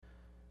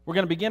We're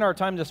going to begin our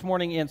time this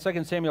morning in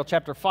 2 Samuel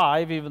chapter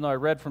 5, even though I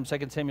read from 2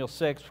 Samuel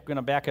 6. We're going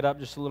to back it up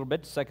just a little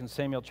bit to 2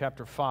 Samuel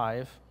chapter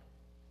 5.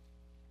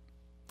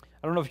 I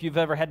don't know if you've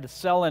ever had to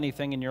sell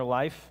anything in your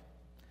life.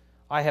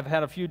 I have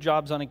had a few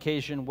jobs on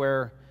occasion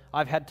where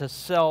I've had to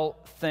sell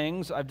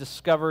things. I've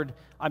discovered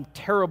I'm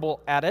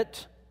terrible at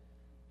it.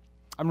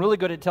 I'm really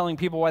good at telling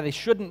people why they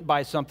shouldn't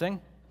buy something.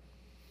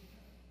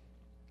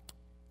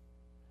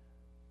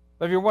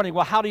 But if you're wondering,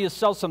 well, how do you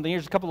sell something?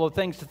 Here's a couple of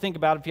things to think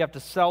about if you have to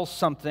sell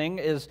something.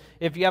 Is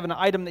if you have an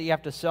item that you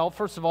have to sell,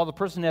 first of all, the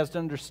person has to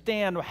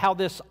understand how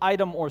this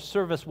item or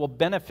service will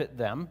benefit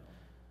them.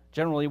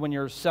 Generally, when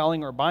you're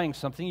selling or buying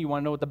something, you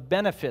want to know what the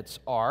benefits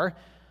are.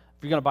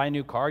 If you're going to buy a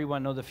new car, you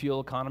want to know the fuel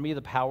economy,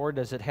 the power.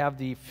 Does it have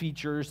the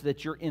features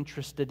that you're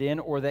interested in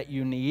or that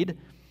you need?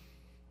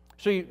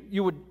 So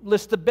you would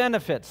list the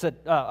benefits that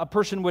a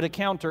person would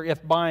encounter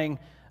if buying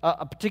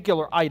a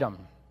particular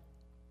item.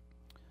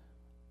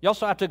 You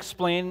also have to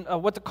explain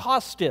what the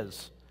cost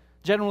is.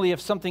 Generally,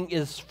 if something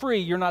is free,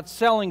 you're not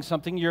selling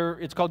something,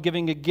 it's called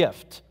giving a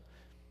gift.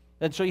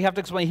 And so you have to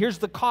explain, here's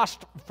the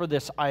cost for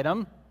this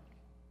item.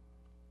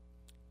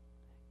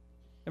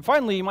 And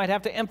finally, you might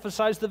have to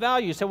emphasize the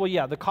value. You say, well,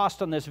 yeah, the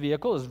cost on this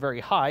vehicle is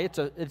very high.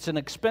 It's an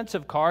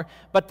expensive car,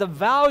 but the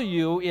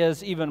value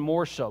is even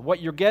more so.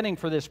 What you're getting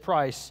for this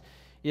price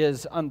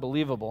is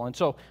unbelievable. And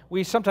so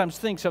we sometimes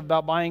think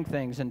about buying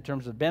things in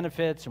terms of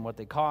benefits and what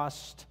they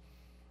cost,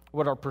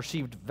 what our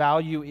perceived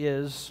value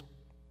is.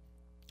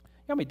 You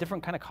know how many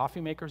different kind of coffee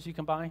makers you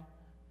can buy?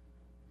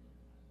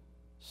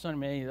 So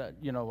many,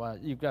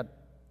 you've got,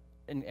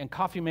 and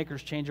coffee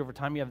makers change over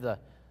time. You have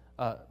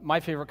my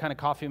favorite kind of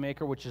coffee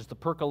maker, which is the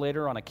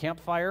percolator on a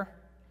campfire,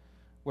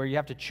 where you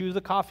have to chew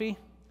the coffee.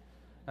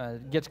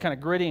 It gets kind of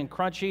gritty and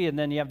crunchy, and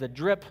then you have the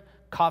drip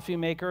coffee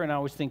maker, and I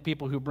always think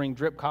people who bring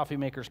drip coffee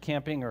makers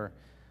camping, they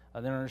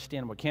don't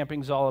understand what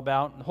camping's all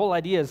about. The whole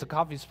idea is the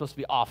coffee is supposed to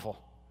be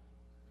awful.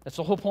 That's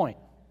the whole point.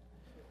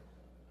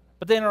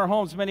 But then in our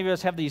homes, many of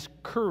us have these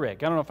Keurig.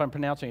 I don't know if I'm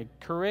pronouncing it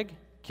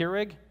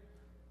Keurig?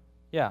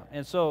 Yeah,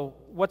 and so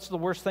what's the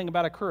worst thing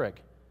about a Keurig?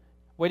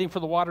 Waiting for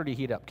the water to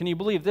heat up. Can you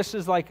believe this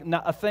is like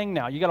a thing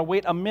now? You got to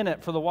wait a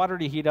minute for the water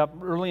to heat up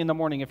early in the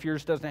morning if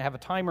yours doesn't have a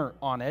timer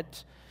on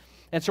it.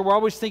 And so we're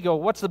always thinking, oh,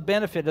 what's the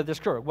benefit of this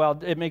Keurig?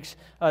 Well, it makes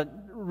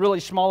really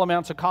small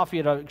amounts of coffee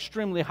at an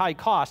extremely high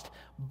cost,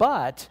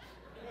 but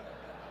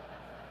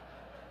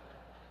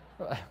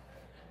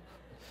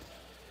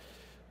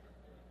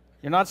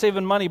you're not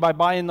saving money by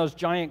buying those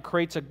giant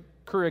crates of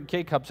Keurig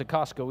K-Cups at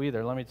Costco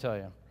either, let me tell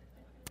you.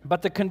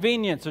 But the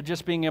convenience of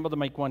just being able to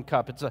make one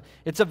cup,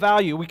 it's a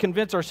value. We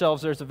convince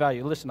ourselves there's a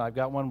value. Listen, I've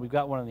got one. We've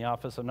got one in the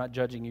office. I'm not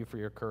judging you for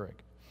your Keurig.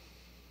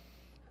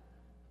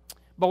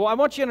 But what I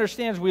want you to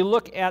understand as we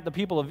look at the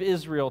people of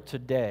Israel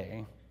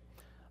today,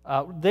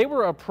 they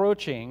were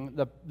approaching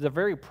the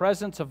very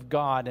presence of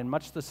God in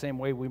much the same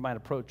way we might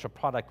approach a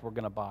product we're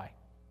going to buy.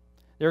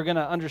 They're going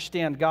to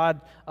understand God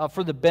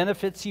for the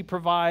benefits He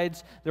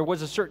provides. There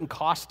was a certain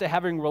cost to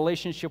having a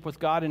relationship with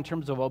God in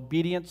terms of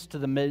obedience to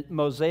the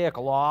Mosaic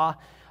law.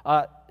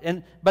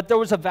 But there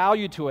was a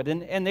value to it.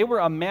 And they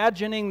were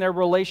imagining their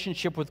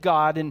relationship with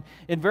God in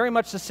very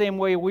much the same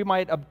way we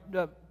might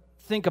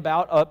think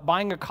about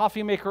buying a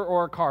coffee maker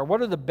or a car.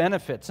 What are the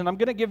benefits? And I'm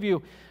going to give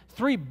you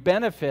 3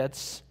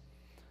 benefits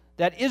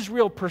that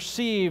Israel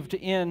perceived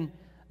in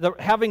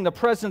having the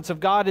presence of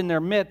God in their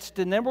midst,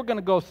 and then we're going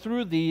to go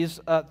through these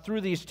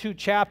 2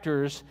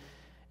 chapters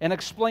and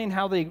explain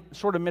how they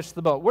sort of missed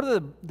the boat. What are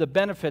the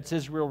benefits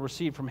Israel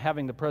received from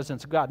having the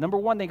presence of God? Number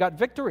 1, they got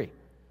victory.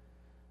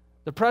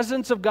 The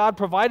presence of God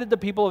provided the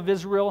people of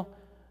Israel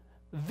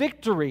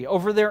victory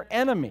over their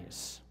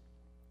enemies.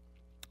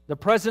 The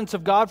presence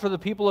of God for the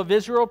people of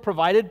Israel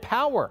provided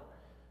power.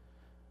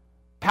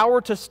 Power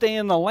to stay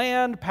in the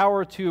land,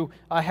 power to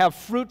have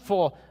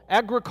fruitful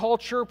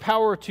agriculture,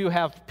 power to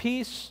have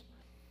peace.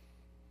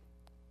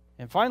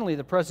 And finally,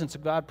 the presence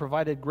of God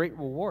provided great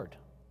reward.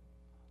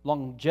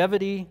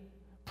 Longevity,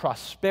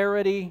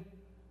 prosperity,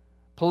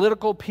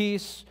 political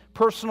peace,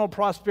 personal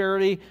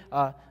prosperity,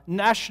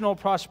 national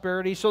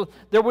prosperity. So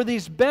there were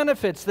these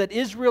benefits that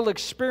Israel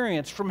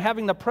experienced from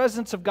having the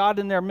presence of God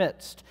in their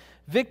midst.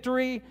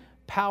 Victory,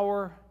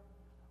 power,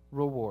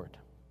 reward.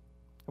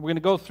 We're going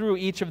to go through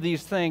each of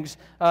these things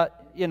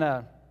in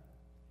a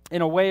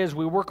way as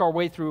we work our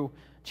way through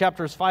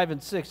chapters 5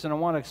 and 6, and I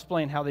want to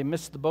explain how they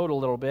missed the boat a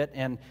little bit,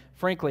 and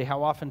frankly,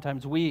 how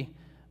oftentimes we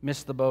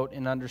miss the boat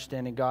in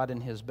understanding God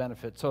and His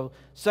benefit. So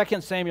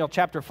 2 Samuel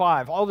chapter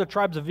 5, all the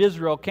tribes of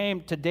Israel came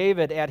to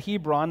David at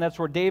Hebron. That's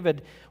where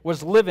David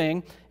was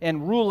living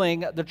and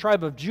ruling the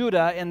tribe of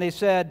Judah, and they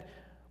said,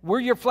 we're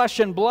your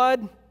flesh and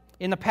blood.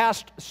 In the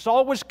past,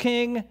 Saul was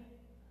king,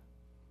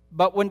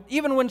 but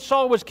even when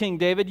Saul was king,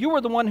 David, you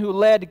were the one who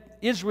led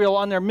Israel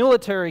on their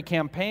military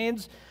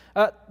campaigns.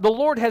 The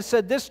Lord has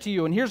said this to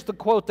you, and here's the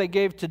quote they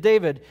gave to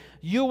David: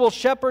 you will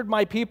shepherd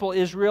my people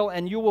Israel,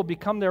 and you will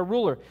become their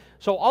ruler.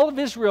 So all of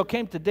Israel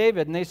came to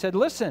David, and they said,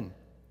 listen,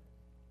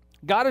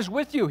 God is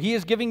with you. He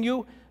is giving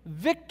you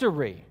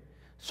victory.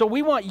 So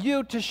we want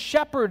you to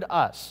shepherd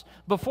us.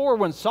 Before,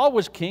 when Saul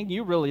was king,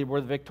 you really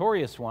were the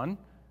victorious one.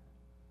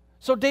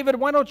 So David,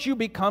 why don't you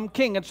become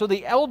king? And so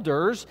the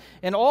elders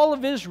and all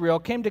of Israel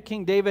came to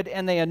King David,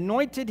 and they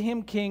anointed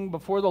him king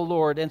before the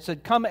Lord and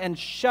said, come and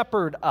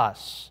shepherd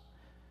us.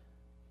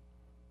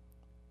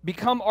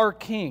 Become our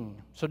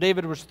king. So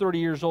David was 30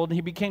 years old, and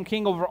he became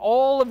king over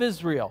all of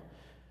Israel.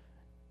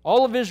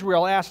 All of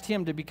Israel asked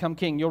him to become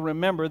king. You'll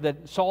remember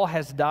that Saul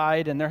has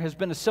died, and there has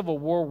been a civil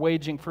war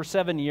waging for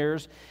 7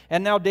 years.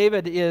 And now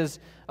David is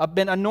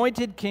been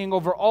anointed king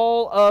over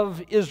all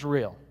of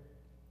Israel.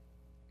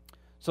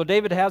 So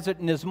David has it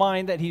in his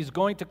mind that he's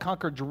going to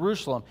conquer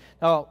Jerusalem.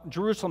 Now,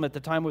 Jerusalem at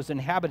the time was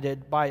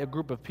inhabited by a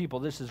group of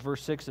people. This is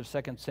verse 6 of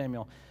 2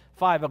 Samuel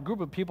 5, a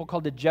group of people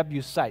called the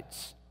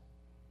Jebusites.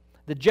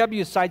 The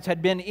Jebusites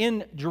had been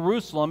in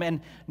Jerusalem,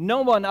 and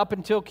no one up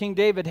until King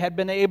David had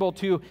been able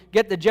to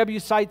get the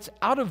Jebusites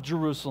out of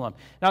Jerusalem.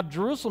 Now,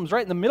 Jerusalem's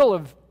right in the middle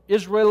of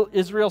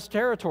Israel's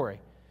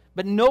territory,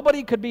 but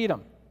nobody could beat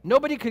them.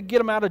 Nobody could get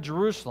them out of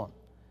Jerusalem.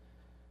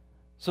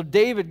 So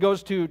David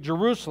goes to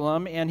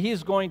Jerusalem, and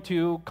he's going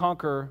to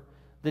conquer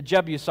the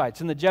Jebusites,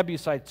 and the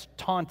Jebusites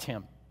taunt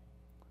him.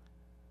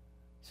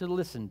 He said,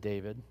 listen,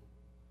 David,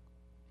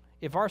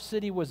 if our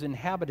city was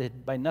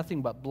inhabited by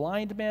nothing but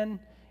blind men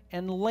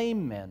and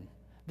lame men,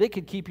 they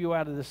could keep you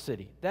out of the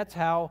city. That's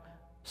how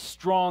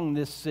strong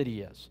this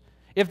city is.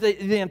 If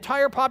the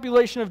entire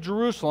population of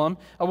Jerusalem,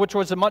 which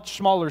was a much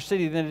smaller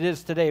city than it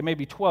is today,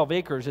 maybe 12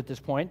 acres at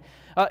this point,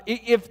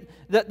 if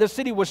the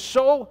city was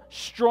so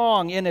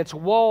strong in its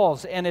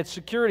walls and its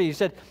security, he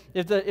said,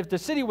 if the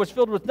city was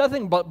filled with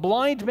nothing but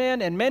blind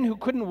men and men who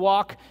couldn't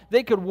walk,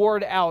 they could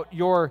ward out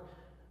your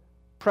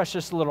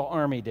precious little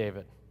army,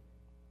 David.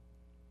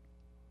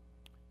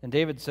 And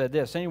David said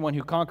this, anyone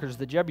who conquers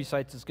the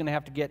Jebusites is going to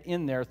have to get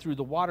in there through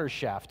the water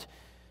shaft.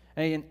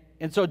 And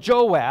so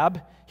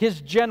Joab,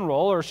 his general,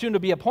 or soon to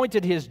be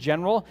appointed his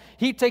general,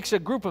 he takes a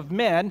group of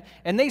men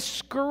and they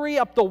scurry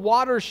up the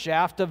water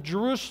shaft of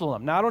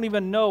Jerusalem. Now, I don't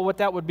even know what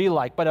that would be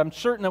like, but I'm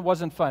certain it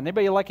wasn't fun.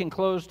 Anybody like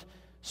enclosed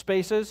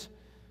spaces?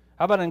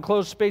 How about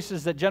enclosed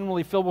spaces that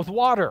generally fill with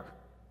water?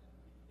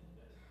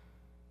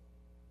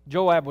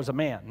 Joab was a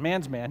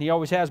man's man. He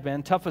always has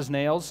been, tough as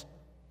nails.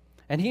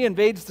 And he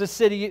invades the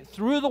city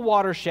through the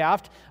water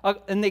shaft,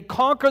 and they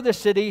conquer the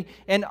city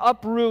and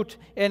uproot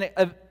and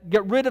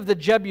get rid of the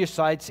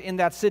Jebusites in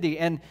that city.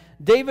 And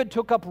David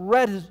took up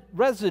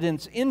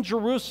residence in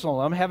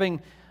Jerusalem,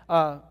 having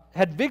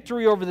had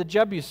victory over the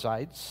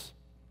Jebusites,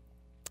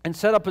 and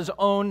set up his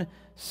own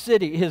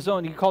city,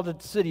 he called it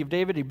the city of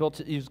David. He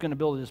was going to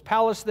build his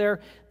palace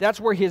there.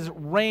 That's where his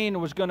reign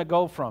was going to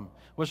go from,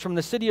 was from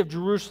the city of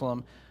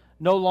Jerusalem,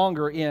 no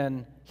longer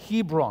in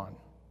Hebron.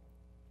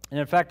 And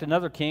in fact,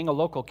 another king, a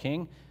local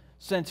king,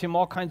 sent him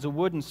all kinds of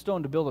wood and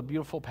stone to build a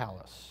beautiful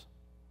palace.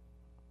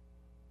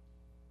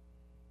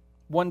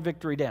 One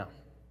victory down.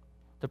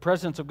 The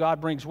presence of God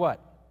brings what?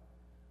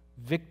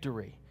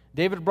 Victory.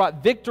 David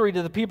brought victory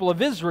to the people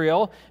of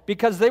Israel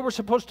because they were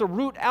supposed to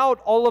root out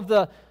all of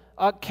the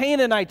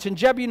Canaanites and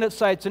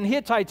Jebusites and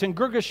Hittites and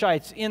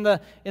Girgashites in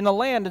the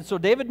land. And so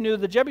David knew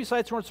the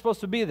Jebusites weren't supposed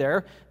to be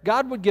there.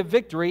 God would give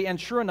victory,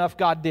 and sure enough,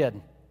 God did.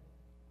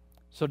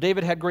 So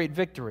David had great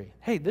victory.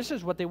 Hey, this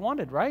is what they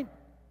wanted, right?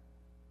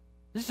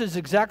 This is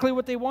exactly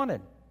what they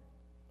wanted.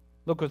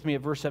 Look with me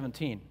at verse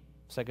 17,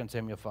 2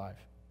 Samuel 5.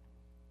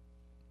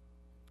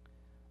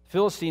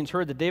 Philistines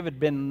heard that David had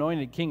been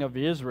anointed king of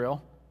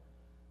Israel,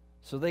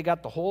 so they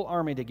got the whole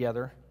army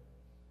together,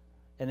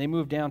 and they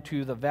moved down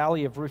to the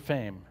valley of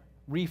Rephaim.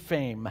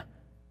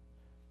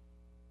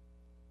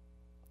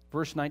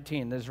 Verse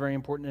 19, this is very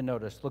important to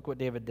notice. Look what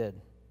David did.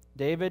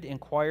 David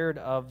inquired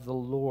of the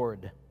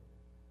Lord,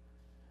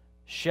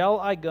 shall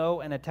I go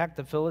and attack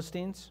the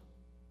Philistines?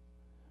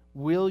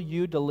 Will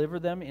you deliver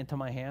them into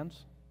my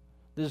hands?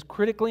 This is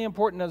critically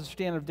important as a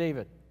stand of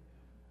David.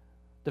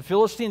 The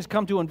Philistines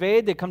come to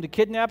invade, they come to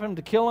kidnap him,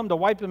 to kill him, to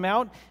wipe him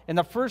out, and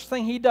the first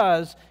thing he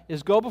does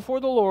is go before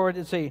the Lord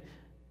and say,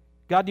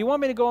 God, do you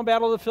want me to go and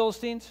battle the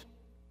Philistines?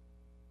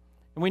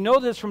 And we know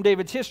this from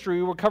David's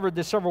history. We covered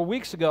this several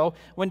weeks ago.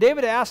 When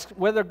David asks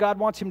whether God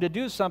wants him to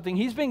do something,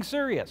 he's being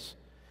serious.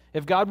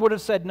 If God would have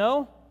said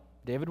no,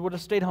 David would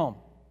have stayed home.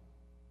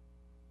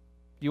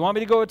 Do you want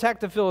me to go attack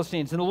the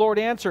Philistines? And the Lord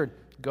answered,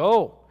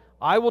 go.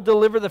 I will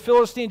deliver the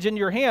Philistines into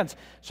your hands.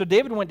 So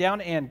David went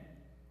down and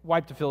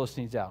wiped the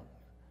Philistines out.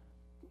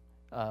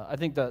 I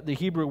think the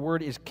Hebrew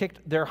word is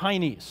kicked their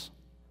hiney's.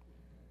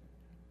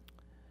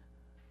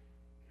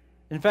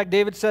 In fact,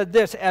 David said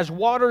this, as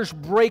waters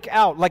break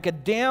out, like a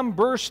dam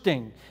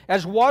bursting,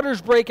 as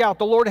waters break out,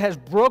 the Lord has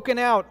broken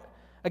out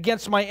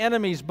against my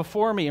enemies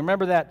before me.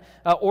 Remember that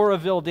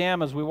Oroville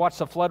Dam as we watched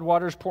the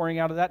floodwaters pouring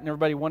out of that, and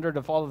everybody wondered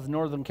if all of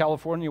Northern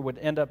California would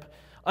end up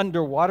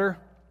underwater?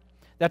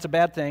 That's a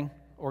bad thing,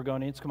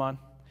 Oregonians, come on.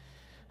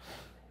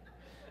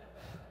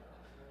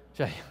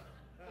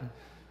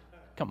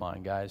 Come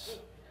on, guys.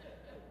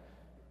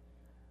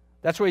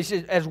 That's what he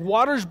says, as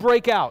waters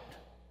break out.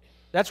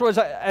 That's what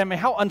I mean,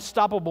 how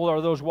unstoppable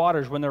are those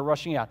waters when they're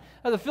rushing out?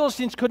 Now, the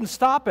Philistines couldn't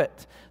stop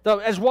it.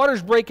 As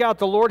waters break out,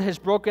 the Lord has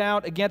broken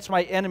out against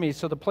my enemies.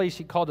 So the place,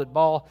 he called it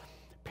Baal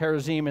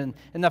Perazim.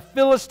 And the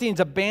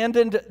Philistines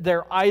abandoned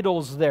their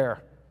idols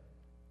there.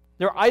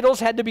 Their idols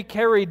had to be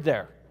carried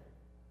there.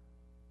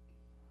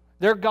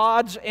 Their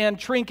gods and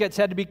trinkets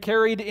had to be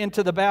carried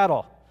into the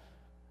battle.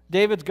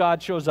 David's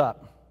God shows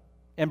up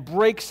and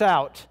breaks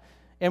out.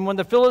 And when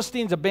the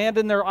Philistines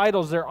abandon their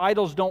idols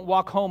don't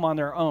walk home on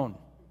their own.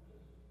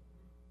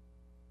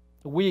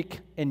 Weak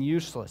and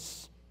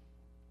useless.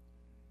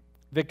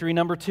 Victory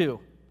number 2.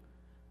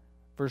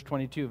 Verse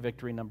 22,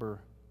 victory number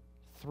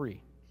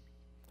 3.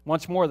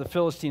 Once more the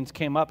Philistines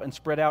came up and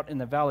spread out in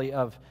the valley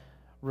of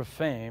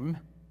Rephaim.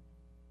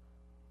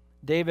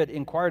 David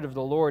inquired of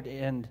the Lord,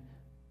 and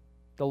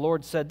the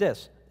Lord said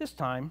this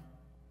time,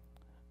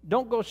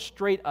 don't go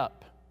straight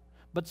up,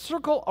 but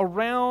circle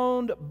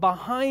around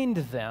behind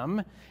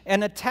them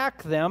and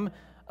attack them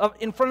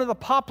in front of the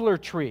poplar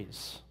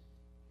trees.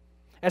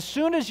 As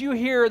soon as you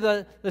hear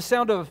the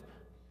sound of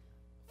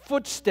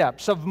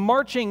footsteps, of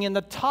marching in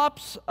the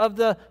tops of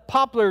the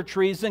poplar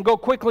trees, then go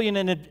quickly and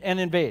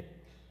invade.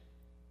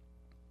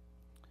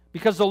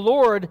 Because the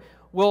Lord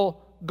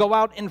will go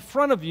out in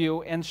front of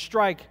you and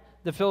strike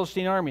the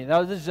Philistine army.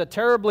 Now, this is a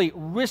terribly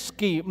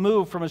risky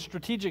move from a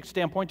strategic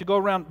standpoint. To go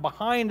around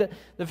behind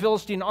the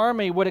Philistine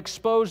army would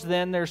expose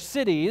then their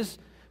cities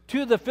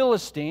to the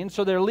Philistines,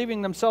 so they're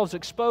leaving themselves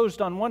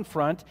exposed on one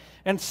front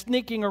and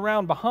sneaking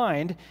around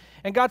behind.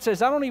 And God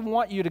says, I don't even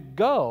want you to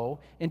go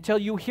until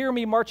you hear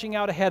me marching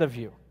out ahead of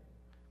you.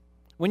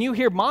 When you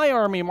hear my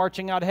army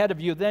marching out ahead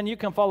of you, then you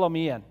can follow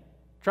me in.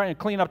 Trying to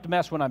clean up the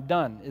mess when I'm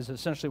done is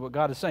essentially what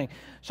God is saying.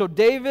 So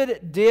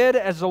David did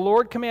as the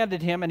Lord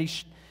commanded him, and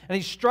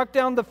he struck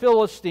down the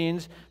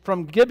Philistines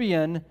from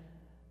Gibeon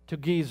to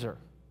Gezer.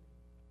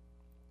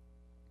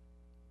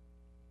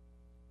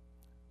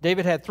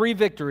 David had 3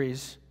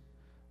 victories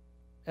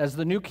as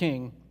the new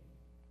king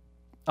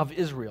of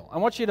Israel. I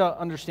want you to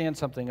understand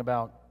something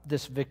about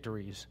this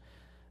victories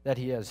that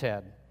he has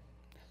had.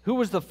 Who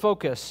was the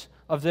focus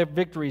of the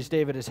victories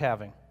David is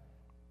having?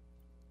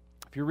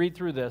 If you read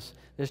through this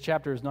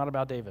chapter is not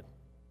about David.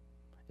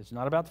 It's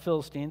not about the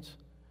Philistines.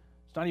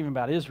 It's not even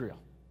about Israel.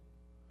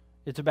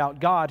 It's about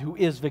God who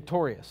is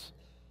victorious.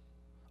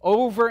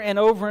 Over and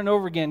over and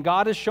over again,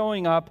 God is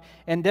showing up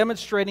and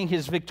demonstrating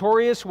his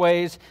victorious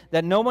ways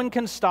that no one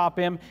can stop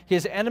him.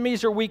 His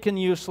enemies are weak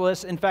and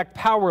useless, in fact,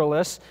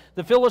 powerless.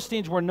 The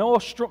Philistines were no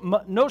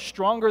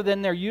stronger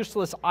than their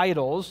useless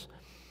idols,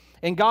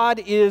 and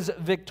God is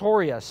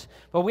victorious.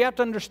 But we have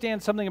to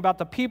understand something about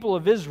the people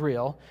of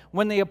Israel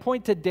when they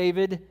appointed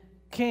David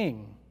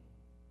king.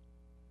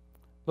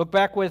 Look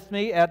back with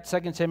me at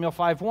 2 Samuel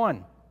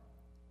 5:1.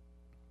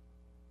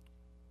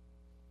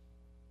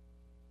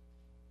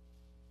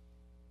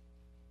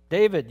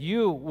 David,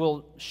 you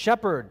will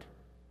shepherd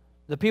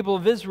the people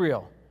of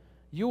Israel.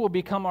 You will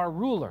become our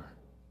ruler.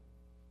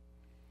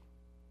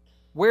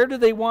 Where do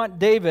they want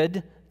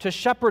David to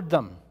shepherd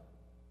them?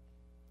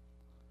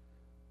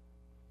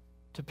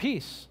 To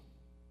peace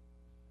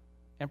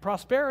and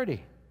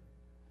prosperity.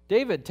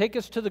 David, take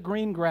us to the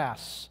green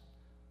grass.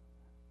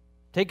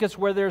 Take us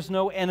where there's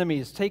no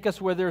enemies. Take us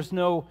where there's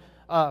no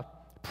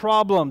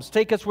problems.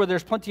 Take us where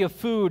there's plenty of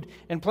food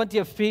and plenty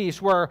of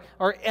peace, where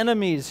our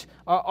enemies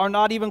are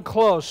not even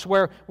close,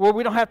 where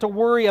we don't have to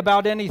worry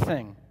about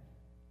anything.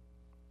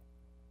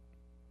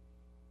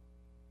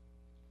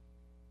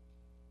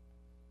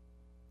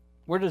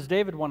 Where does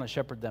David want to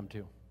shepherd them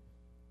to?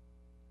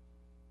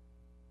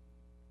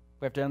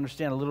 We have to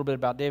understand a little bit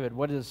about David.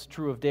 What is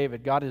true of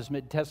David? God has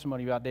made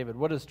testimony about David.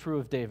 What is true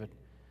of David?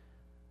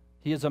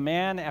 He is a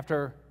man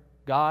after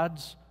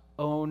God's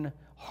own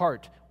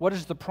heart. What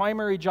is the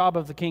primary job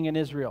of the king in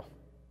Israel?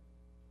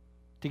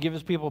 To give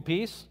his people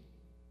peace?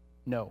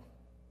 No.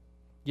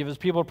 Give his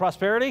people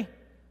prosperity?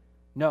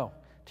 No.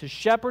 To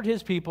shepherd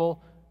his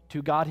people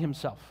to God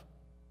himself.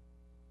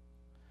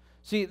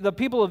 See, the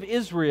people of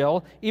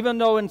Israel, even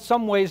though in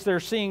some ways they're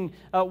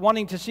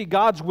wanting to see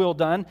God's will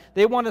done,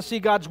 they want to see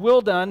God's will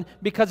done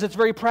because it's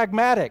very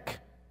pragmatic.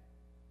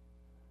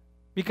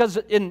 Because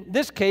in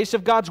this case,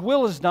 if God's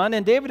will is done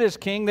and David is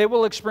king, they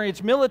will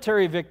experience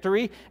military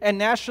victory and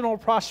national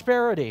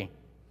prosperity.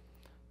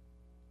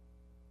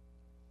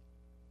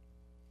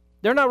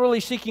 They're not really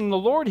seeking the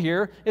Lord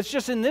here. It's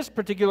just in this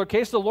particular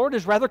case, the Lord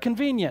is rather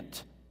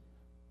convenient.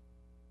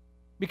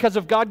 Because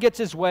if God gets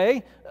his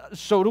way,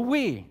 so do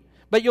we.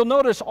 But you'll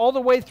notice all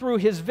the way through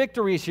his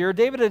victories here,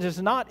 David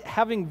is not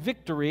having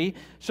victory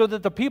so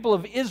that the people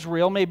of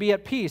Israel may be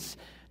at peace.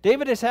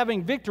 David is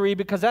having victory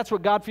because that's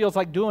what God feels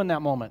like doing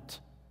that moment.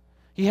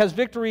 He has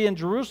victory in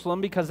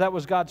Jerusalem because that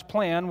was God's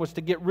plan, was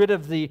to get rid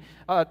of the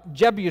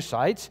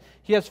Jebusites.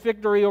 He has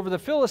victory over the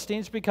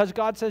Philistines because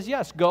God says,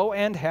 yes, go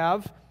and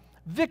have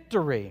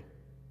victory.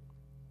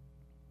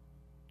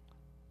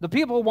 The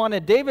people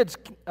wanted David's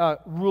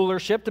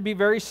rulership to be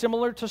very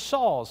similar to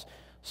Saul's.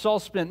 Saul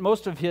spent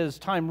most of his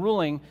time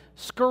ruling,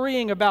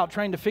 scurrying about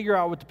trying to figure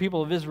out what the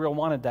people of Israel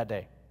wanted that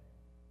day.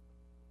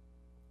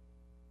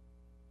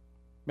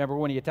 Remember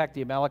when he attacked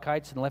the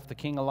Amalekites and left the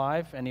king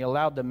alive, and he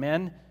allowed the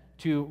men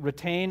to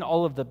retain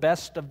all of the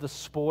best of the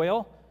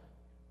spoil?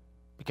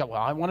 Because,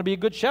 well, I want to be a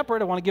good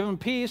shepherd. I want to give him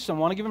peace. I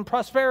want to give him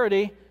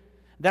prosperity.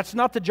 That's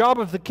not the job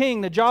of the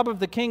king. The job of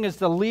the king is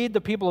to lead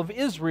the people of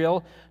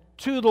Israel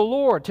to the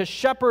Lord, to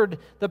shepherd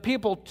the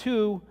people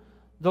to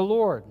the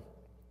Lord.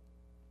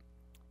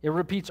 It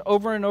repeats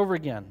over and over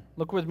again.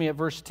 Look with me at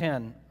verse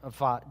 10 of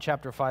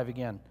chapter 5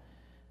 again.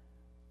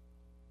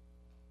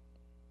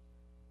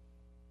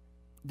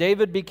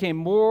 David became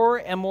more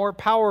and more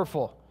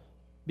powerful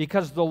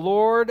because the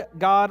Lord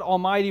God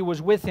Almighty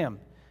was with him.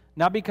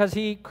 Not because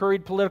he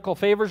curried political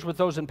favors with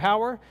those in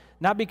power,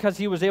 not because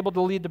he was able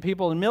to lead the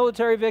people in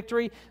military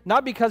victory,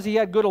 not because he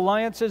had good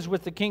alliances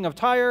with the king of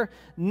Tyre.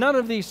 None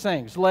of these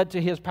things led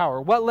to his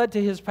power. What led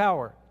to his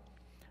power?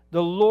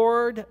 The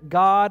Lord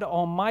God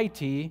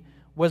Almighty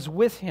was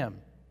with him.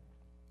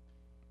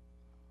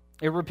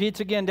 It repeats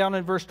again down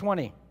in verse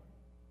 20.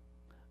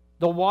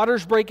 The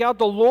waters break out.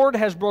 The Lord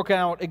has broken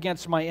out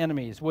against my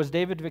enemies. Was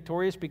David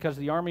victorious because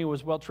the army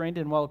was well trained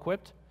and well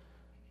equipped?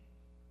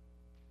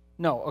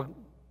 No. A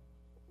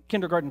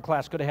kindergarten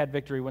class could have had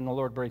victory when the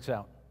Lord breaks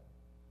out.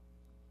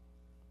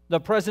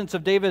 The presence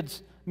of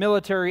David's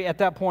military at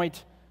that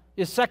point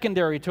is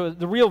secondary to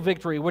the real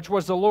victory, which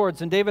was the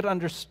Lord's, and David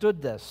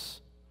understood this.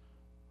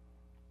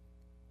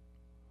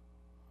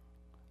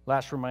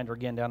 Last reminder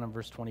again down in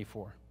verse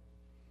 24.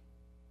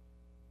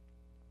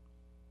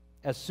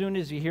 As soon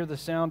as you hear the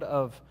sound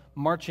of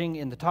marching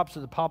in the tops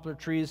of the poplar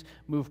trees,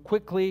 move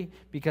quickly,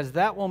 because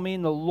that will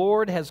mean the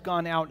Lord has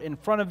gone out in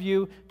front of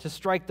you to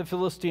strike the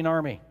Philistine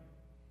army.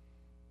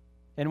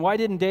 And why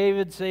didn't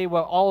David say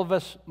what all of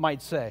us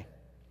might say?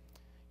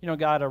 You know,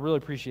 God, I really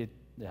appreciate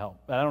the help,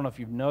 but I don't know if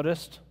you've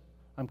noticed,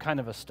 I'm kind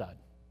of a stud.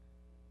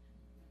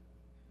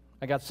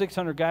 I got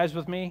 600 guys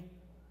with me.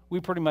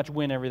 We pretty much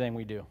win everything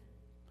we do.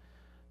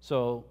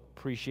 So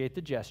appreciate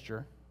the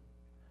gesture.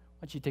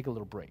 Why don't you take a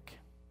little break?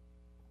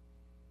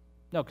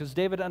 No, because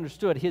David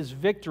understood his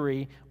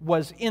victory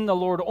was in the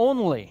Lord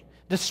only.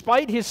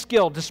 Despite his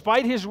skill,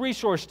 despite his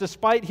resource,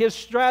 despite his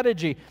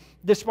strategy,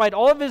 despite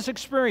all of his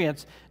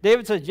experience,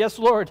 David said, yes,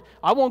 Lord,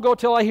 I won't go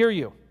till I hear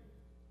you.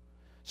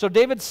 So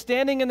David's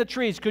standing in the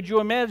trees, could you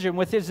imagine,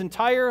 with his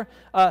entire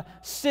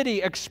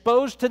city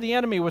exposed to the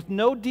enemy with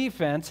no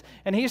defense,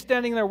 and he's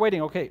standing there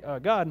waiting. Okay,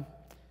 God,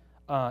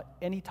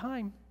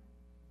 anytime.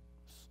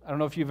 I don't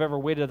know if you've ever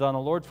waited on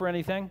the Lord for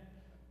anything.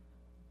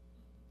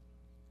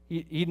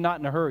 He's not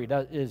in a hurry,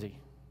 is he?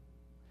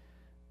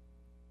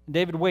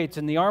 David waits,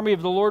 and the army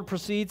of the Lord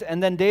proceeds,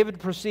 and then David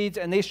proceeds,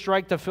 and they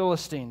strike the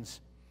Philistines.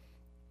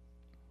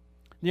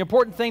 The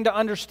important thing to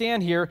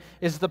understand here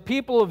is the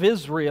people of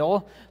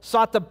Israel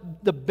sought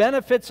the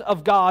benefits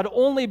of God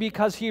only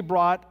because he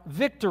brought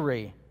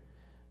victory.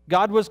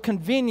 God was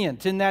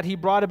convenient in that he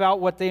brought about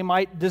what they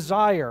might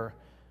desire.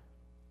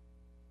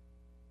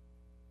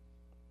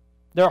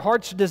 Their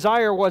heart's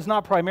desire was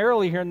not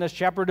primarily here in this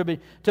chapter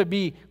to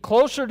be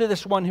closer to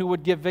this one who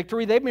would give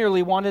victory. They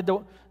merely wanted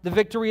the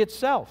victory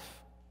itself.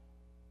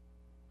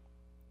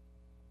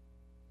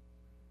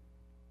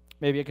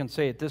 Maybe I can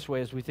say it this way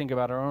as we think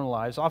about our own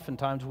lives.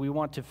 Oftentimes we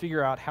want to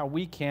figure out how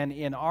we can,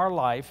 in our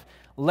life,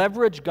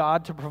 leverage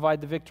God to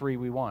provide the victory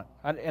we want.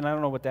 And I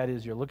don't know what that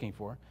is you're looking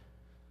for.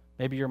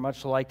 Maybe you're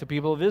much like the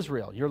people of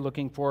Israel. You're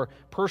looking for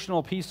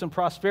personal peace and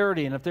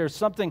prosperity. And if there's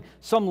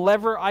some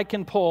lever I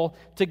can pull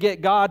to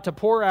get God to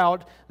pour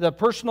out the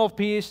personal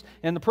peace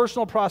and the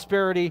personal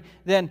prosperity,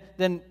 then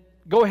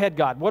go ahead,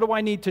 God. What do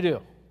I need to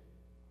do?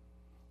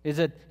 Is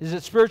it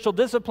spiritual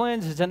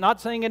disciplines? Is it not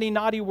saying any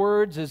naughty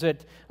words? Is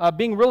it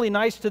being really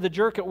nice to the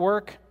jerk at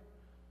work?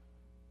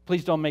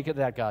 Please don't make it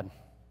that, God.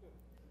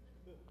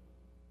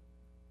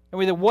 And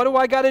we think, what do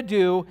I got to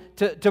do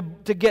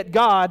to get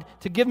God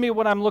to give me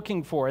what I'm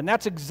looking for? And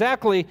that's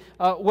exactly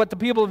what the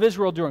people of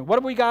Israel are doing. What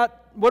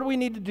do we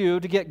need to do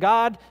to get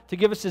God to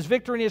give us his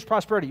victory and his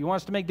prosperity? You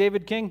want us to make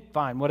David king?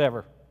 Fine,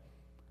 whatever.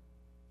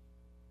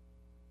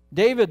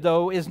 David,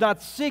 though, is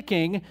not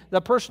seeking the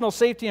personal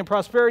safety and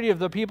prosperity of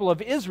the people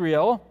of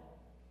Israel.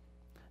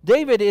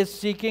 David is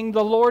seeking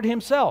the Lord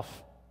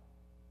himself.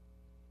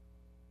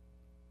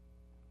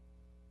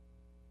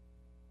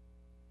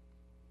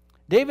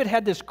 David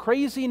had this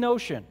crazy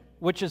notion,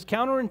 which is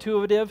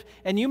counterintuitive,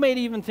 and you may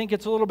even think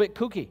it's a little bit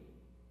kooky,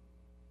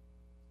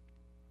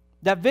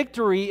 that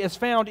victory is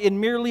found in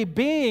merely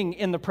being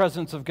in the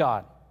presence of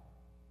God.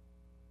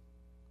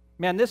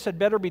 Man, this had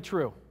better be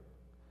true.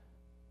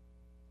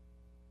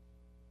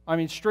 I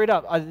mean, straight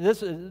up,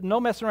 this is no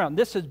messing around.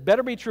 This had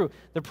better be true.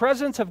 The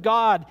presence of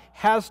God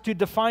has to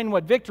define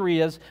what victory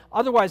is.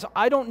 Otherwise,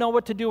 I don't know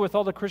what to do with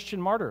all the Christian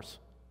martyrs.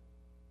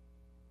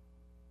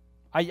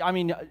 I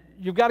mean,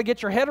 you've got to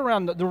get your head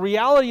around the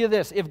reality of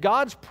this. If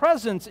God's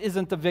presence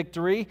isn't the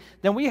victory,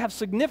 then we have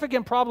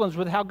significant problems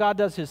with how God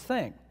does his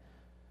thing.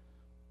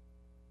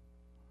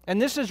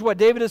 And this is what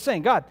David is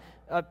saying. God,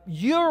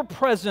 your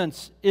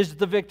presence is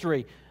the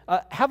victory.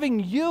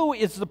 Having you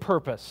is the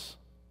purpose.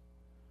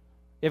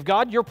 If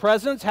God, your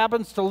presence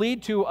happens to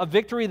lead to a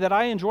victory that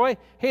I enjoy,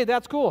 hey,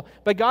 that's cool.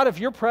 But God, if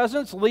your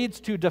presence leads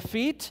to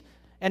defeat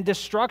And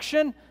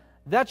destruction,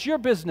 that's your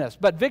business.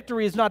 But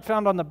victory is not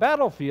found on the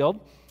battlefield.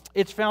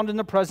 It's found in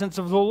the presence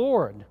of the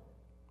Lord.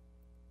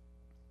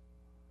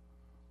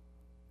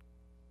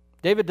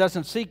 David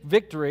doesn't seek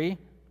victory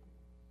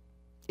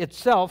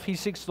itself. He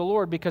seeks the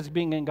Lord because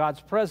being in God's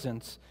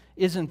presence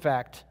is, in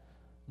fact,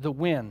 the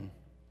win.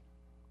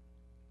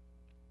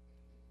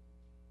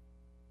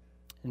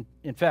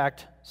 In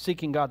fact,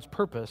 seeking God's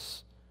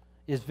purpose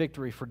is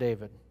victory for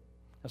David.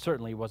 Now,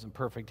 certainly he wasn't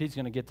perfect. He's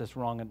going to get this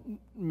wrong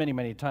many,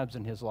 many times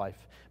in his life.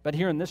 But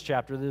here in this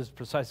chapter, this is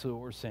precisely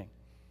what we're seeing.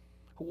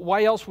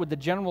 Why else would the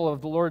general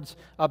of the Lord's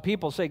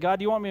people say, God,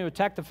 do you want me to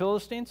attack the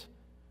Philistines?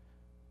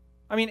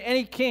 I mean,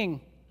 any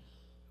king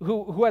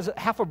who has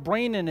half a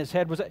brain in his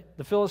head was,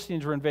 the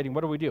Philistines are invading.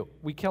 What do?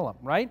 We kill them,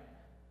 right?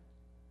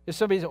 If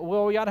somebody says,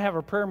 well, we ought to have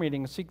a prayer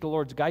meeting and seek the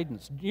Lord's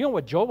guidance. You know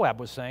what Joab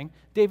was saying?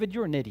 David,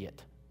 you're an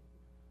idiot.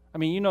 I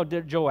mean, you know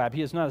Joab.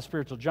 He is not a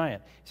spiritual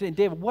giant. He's saying,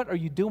 David, what are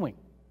you doing?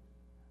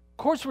 Of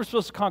course we're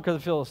supposed to conquer the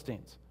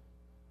Philistines.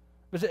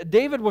 But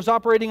David was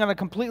operating on a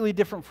completely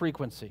different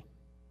frequency.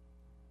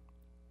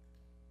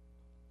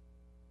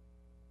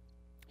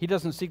 He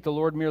doesn't seek the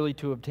Lord merely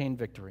to obtain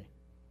victory.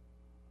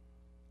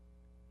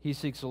 He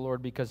seeks the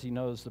Lord because he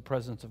knows the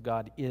presence of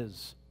God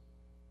is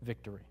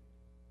victory.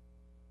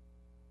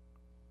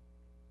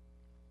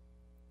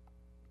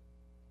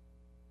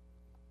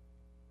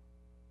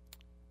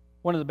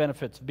 One of the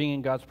benefits of being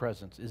in God's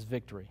presence is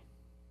victory.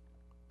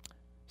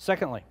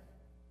 Secondly,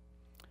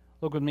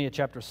 look with me at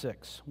chapter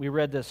 6. We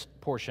read this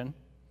portion.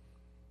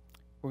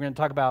 We're going to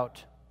talk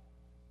about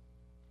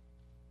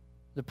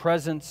the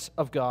presence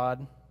of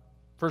God.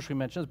 First we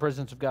mentioned the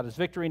presence of God is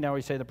victory. Now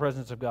we say the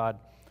presence of God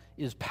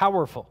is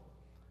powerful.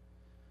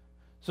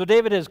 So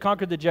David has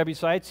conquered the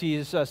Jebusites.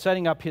 He's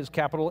setting up his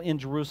capital in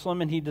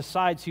Jerusalem, and he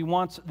decides he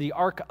wants the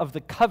Ark of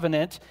the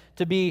Covenant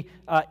to be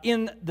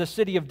in the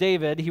city of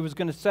David. He was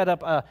going to set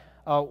up a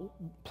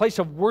place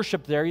of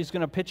worship there. He's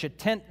going to pitch a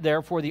tent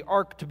there for the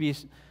Ark to be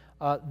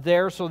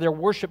there so their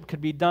worship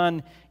could be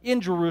done in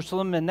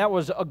Jerusalem, and that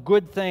was a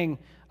good thing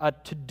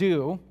to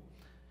do.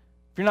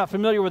 If you're not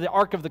familiar with the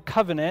Ark of the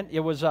Covenant, it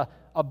was a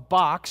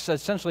box,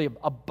 essentially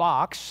a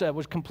box. It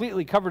was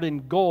completely covered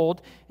in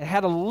gold. It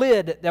had a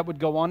lid that would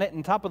go on it.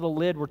 And top of the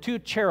lid were two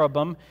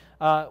cherubim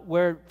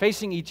were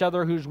facing each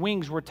other whose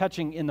wings were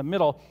touching in the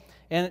middle.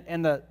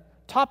 And the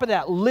top of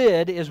that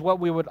lid is what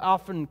we would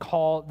often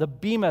call the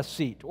bema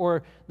seat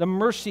or the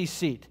mercy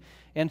seat.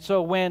 And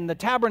so when the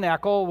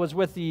tabernacle was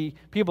with the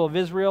people of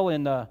Israel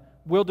in the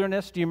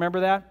wilderness, do you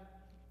remember that?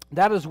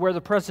 That is where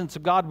the presence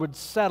of God would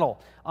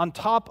settle, on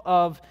top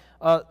of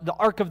the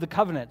Ark of the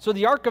Covenant. So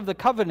the Ark of the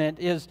Covenant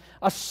is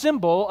a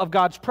symbol of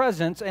God's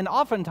presence, and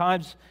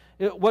oftentimes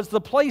it was the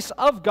place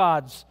of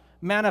God's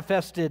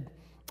manifested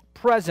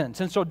presence.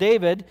 And so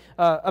David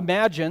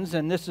imagines,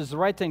 and this is the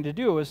right thing to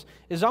do, is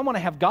I want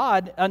to have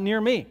God near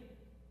me.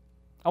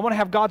 I want to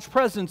have God's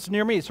presence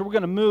near me. So we're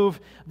going to move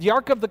the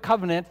Ark of the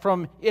Covenant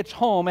from its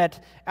home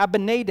at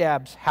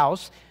Abinadab's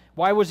house.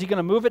 Why was he going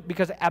to move it?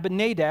 Because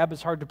Abinadab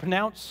is hard to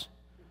pronounce.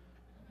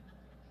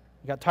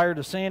 You got tired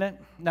of saying it?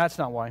 No, that's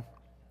not why.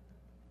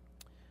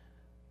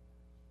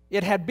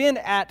 It had been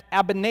at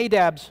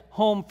Abinadab's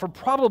home for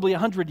probably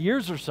 100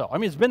 years or so. I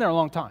mean, it's been there a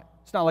long time.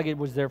 It's not like it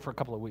was there for a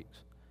couple of weeks.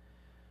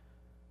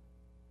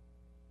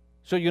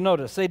 So you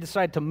notice, they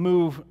decide to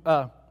move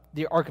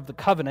the Ark of the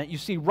Covenant. You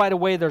see right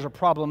away there's a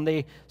problem.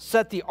 They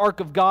set the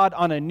Ark of God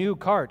on a new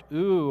cart.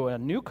 Ooh, a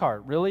new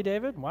cart. Really,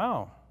 David?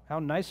 Wow, how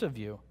nice of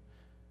you.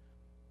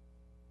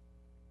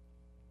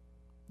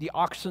 The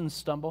oxen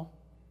stumble.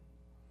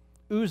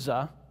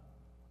 Uzzah,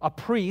 a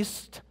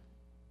priest,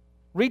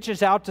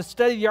 reaches out to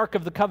steady the Ark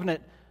of the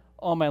Covenant.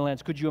 Oh, my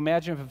lands, could you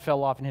imagine if it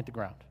fell off and hit the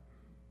ground?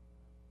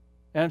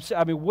 And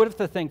I mean, what if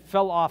the thing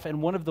fell off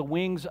and one of the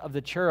wings of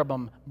the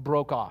cherubim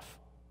broke off?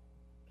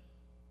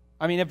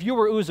 I mean, if you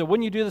were Uzzah,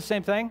 wouldn't you do the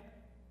same thing?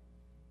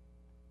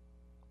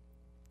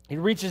 He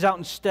reaches out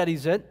and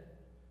steadies it.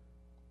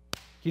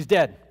 He's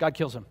dead. God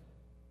kills him.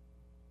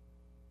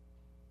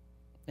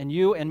 And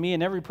you and me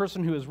and every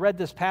person who has read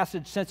this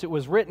passage since it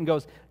was written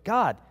goes,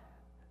 God,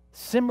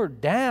 simmer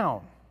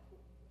down.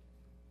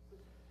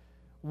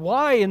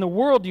 Why in the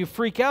world do you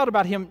freak out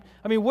about him?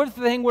 I mean, what if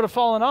the thing would have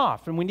fallen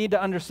off? And we need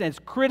to understand. It's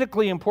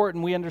critically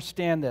important we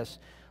understand this.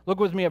 Look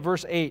with me at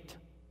verse 8.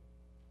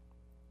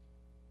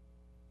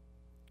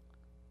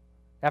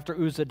 After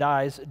Uzzah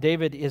dies,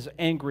 David is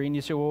angry. And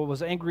you say, well, was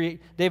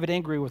David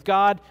angry with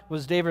God?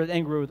 Was David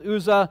angry with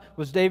Uzzah?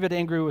 Was David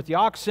angry with the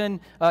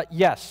oxen?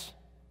 Yes.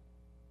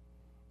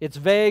 It's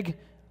vague.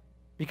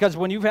 Because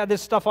when you've had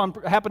this stuff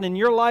happen in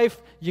your life,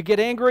 you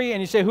get angry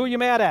and you say, who are you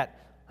mad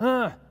at?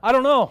 I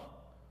don't know.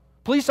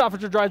 Police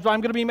officer drives by,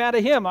 I'm going to be mad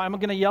at him. I'm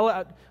going to yell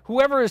at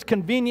whoever is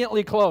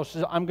conveniently close.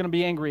 I'm going to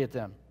be angry at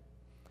them.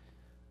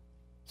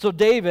 So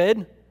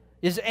David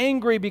is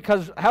angry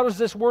because, how is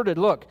this worded?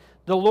 Look,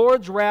 the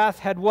Lord's wrath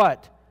had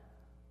what?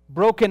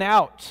 Broken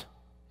out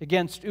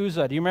against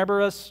Uzzah. Do you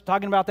remember us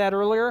talking about that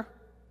earlier?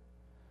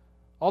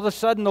 All of a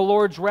sudden, the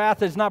Lord's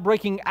wrath is not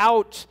breaking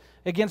out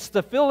against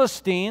the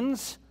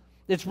Philistines.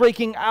 It's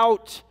breaking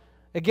out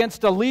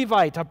against a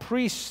Levite, a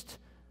priest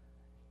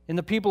in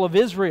the people of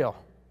Israel.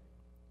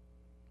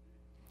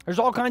 There's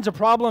all kinds of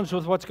problems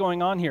with what's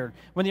going on here.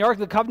 When the Ark of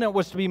the Covenant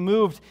was to be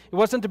moved, it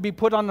wasn't to be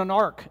put on an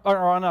ark or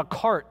on a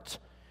cart.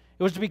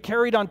 It was to be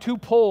carried on two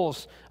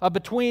poles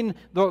between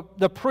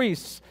the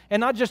priests, and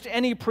not just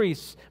any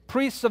priests.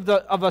 Priests of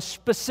a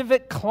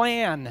specific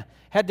clan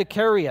had to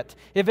carry it.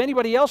 If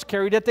anybody else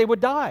carried it, they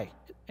would die.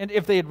 And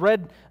if they had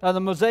read the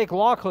Mosaic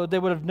Law Code, they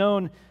would have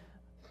known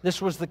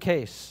this was the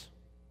case.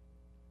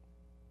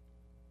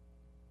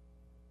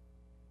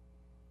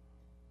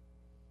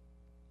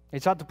 They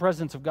sought the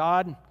presence of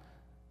God.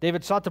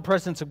 David sought the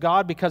presence of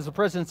God because the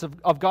presence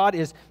of God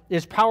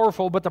is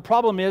powerful, but the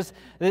problem is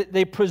that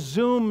they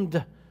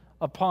presumed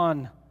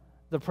upon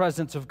the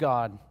presence of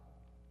God.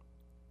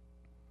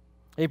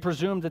 They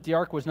presumed that the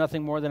ark was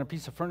nothing more than a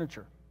piece of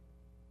furniture.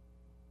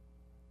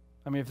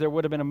 I mean, if there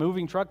would have been a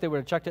moving truck, they would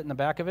have chucked it in the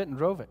back of it and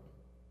drove it.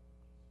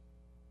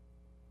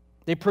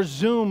 They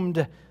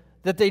presumed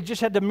that they just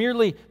had to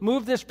merely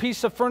move this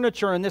piece of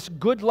furniture, and this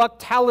good luck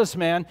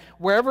talisman,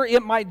 wherever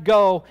it might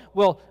go,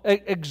 will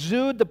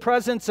exude the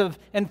presence of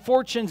and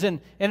fortunes and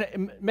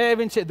may I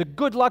even say the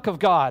good luck of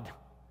God.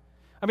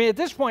 I mean, at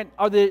this point,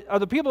 are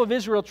the people of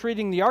Israel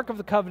treating the Ark of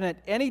the Covenant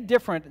any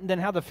different than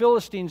how the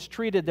Philistines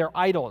treated their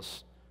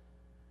idols?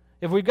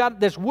 If we've got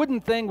this wooden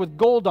thing with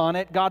gold on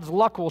it, God's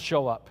luck will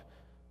show up.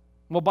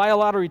 We'll buy a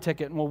lottery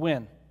ticket and we'll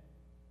win.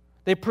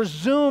 They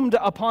presumed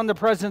upon the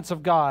presence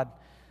of God.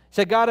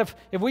 Said, God,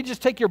 if we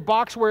just take your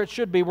box where it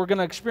should be, we're going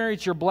to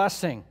experience your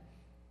blessing.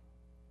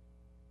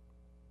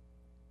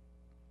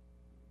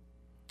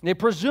 They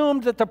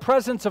presumed that the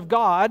presence of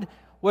God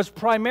was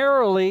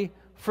primarily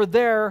for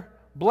their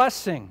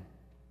blessing.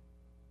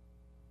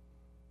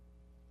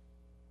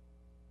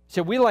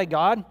 Said, we like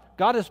God.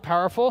 God is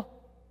powerful.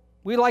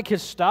 We like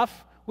His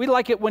stuff. We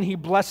like it when He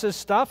blesses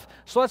stuff.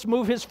 So let's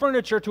move His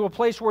furniture to a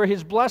place where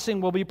His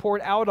blessing will be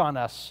poured out on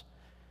us.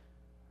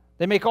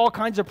 They make all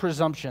kinds of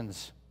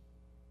presumptions.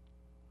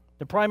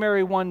 The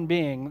primary one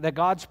being that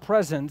God's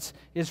presence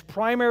is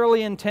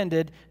primarily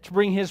intended to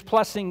bring His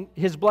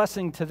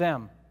blessing to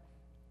them.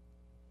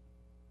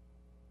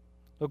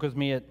 Look with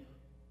me at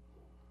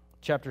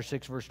chapter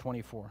 6, verse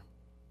 24.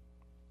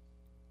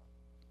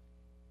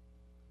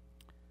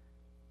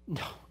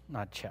 No,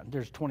 not chapter.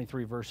 There's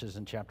 23 verses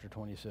in chapter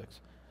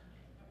 26.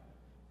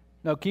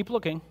 No, keep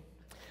looking.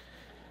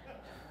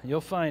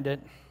 You'll find it.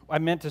 I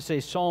meant to say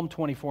Psalm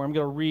 24. I'm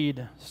going to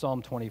read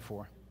Psalm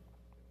 24.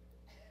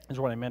 Is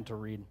what I meant to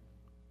read.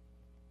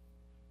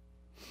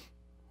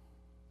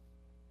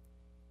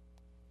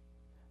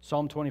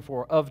 Psalm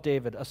 24 of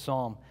David, a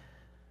psalm.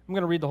 I'm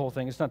going to read the whole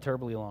thing. It's not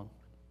terribly long.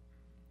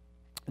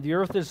 The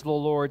earth is the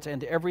Lord's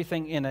and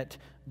everything in it,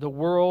 the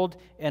world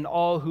and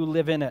all who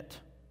live in it.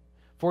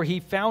 For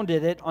He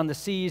founded it on the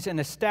seas and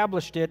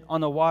established it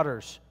on the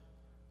waters.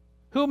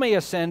 Who may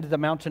ascend the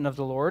mountain of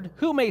the Lord?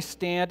 Who may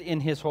stand in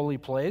His holy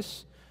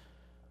place?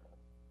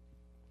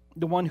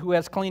 The one who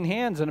has clean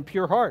hands and a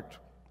pure heart,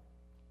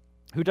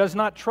 who does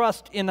not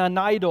trust in an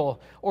idol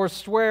or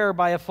swear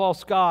by a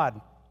false god.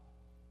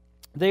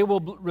 They will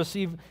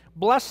receive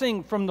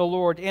blessing from the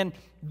Lord and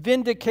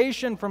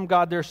vindication from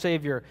God their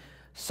Savior.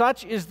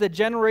 Such is the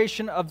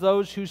generation of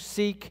those who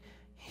seek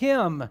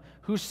Him,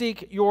 who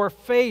seek your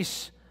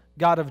face,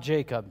 God of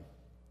Jacob.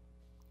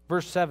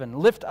 Verse 7,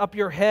 lift up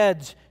your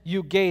heads,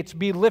 you gates.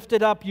 Be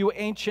lifted up, you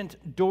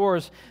ancient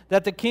doors,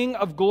 that the King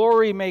of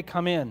glory may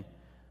come in.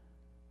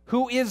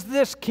 Who is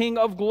this King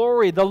of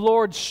glory? The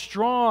Lord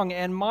strong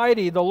and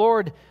mighty, the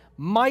Lord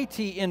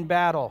mighty in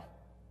battle.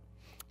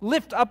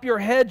 Lift up your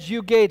heads,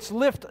 you gates.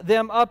 Lift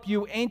them up,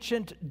 you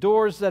ancient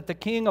doors, that the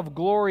King of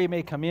glory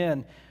may come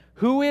in.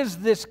 Who is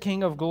this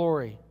King of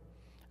glory?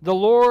 The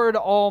Lord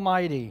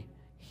Almighty.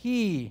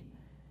 He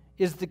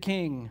is the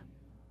King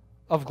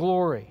of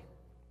glory.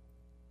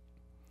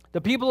 The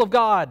people of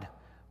God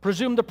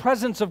presumed the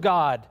presence of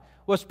God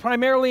was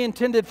primarily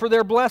intended for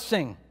their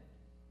blessing.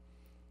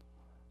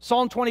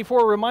 Psalm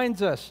 24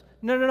 reminds us,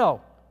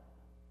 no.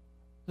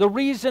 The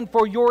reason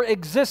for your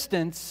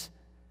existence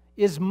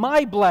is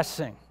my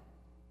blessing.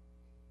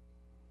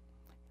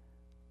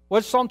 What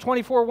does Psalm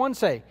 24:1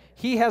 say?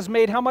 He has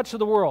made how much of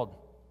the world?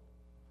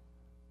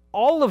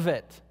 All of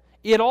it.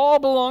 It all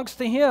belongs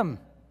to Him.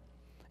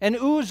 And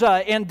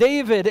Uzzah and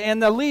David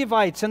and the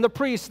Levites and the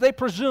priests, they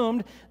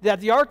presumed that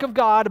the Ark of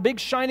God, a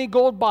big shiny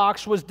gold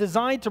box, was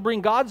designed to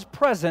bring God's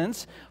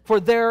presence for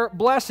their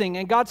blessing.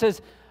 And God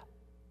says,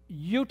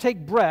 you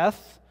take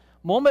breath,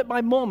 moment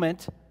by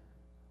moment,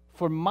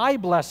 for my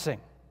blessing.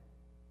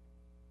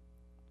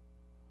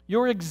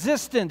 Your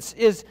existence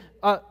is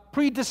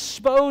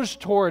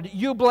predisposed toward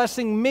you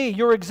blessing me,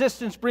 your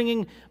existence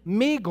bringing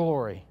me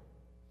glory.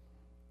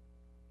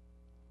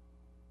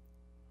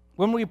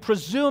 When we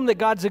presume that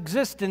God's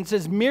existence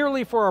is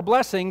merely for our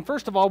blessing,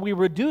 first of all, we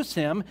reduce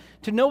Him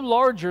to no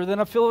larger than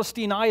a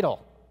Philistine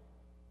idol.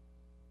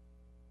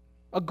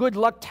 A good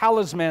luck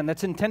talisman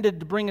that's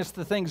intended to bring us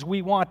the things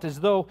we want, as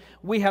though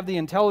we have the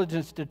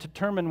intelligence to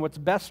determine what's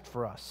best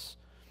for us.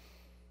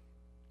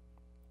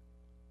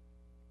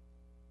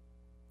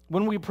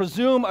 when we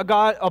presume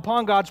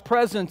upon God's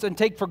presence and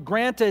take for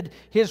granted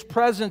His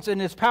presence and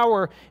His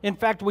power, in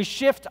fact, we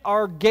shift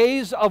our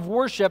gaze of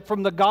worship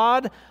from the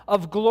God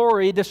of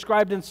glory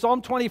described in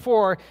Psalm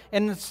 24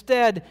 and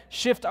instead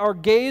shift our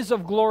gaze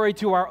of glory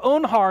to our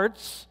own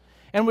hearts,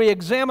 and we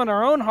examine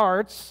our own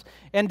hearts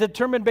and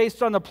determine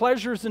based on the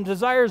pleasures and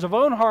desires of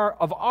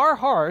our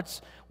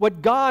hearts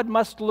what God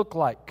must look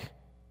like.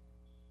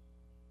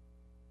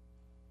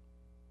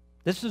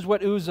 This is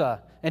what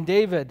Uzzah and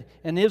David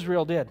and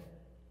Israel did.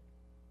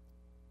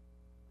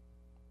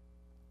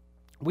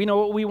 We know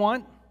what we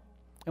want,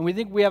 and we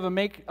think we have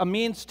a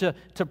means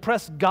to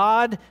press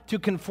God to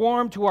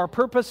conform to our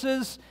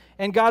purposes,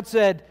 and God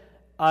said,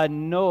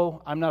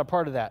 no, I'm not a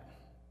part of that.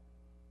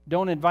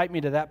 Don't invite me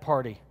to that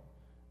party,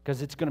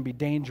 because it's going to be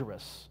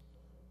dangerous.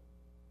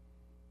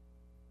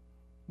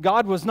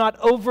 God was not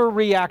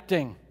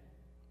overreacting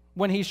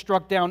when He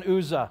struck down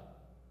Uzzah.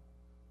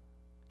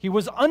 He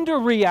was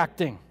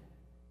underreacting.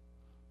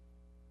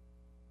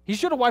 He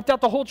should have wiped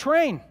out the whole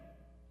train.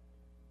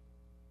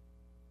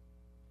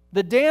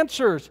 The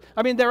dancers,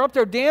 they're up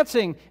there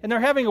dancing, and they're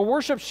having a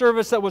worship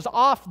service that was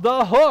off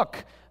the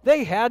hook.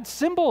 They had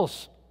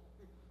cymbals.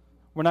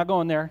 We're not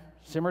going there.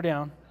 Simmer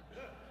down.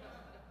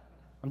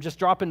 I'm just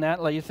dropping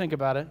that, let you think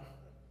about it.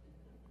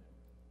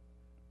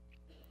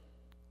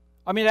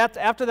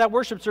 After that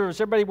worship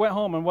service, everybody went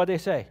home, and what did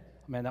they say?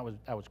 Man, that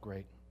was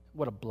great.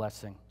 What a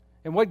blessing.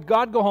 And what did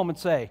God go home and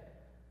say?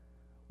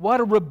 What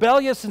a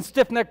rebellious and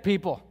stiff-necked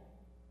people.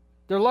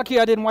 They're lucky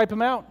I didn't wipe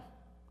them out.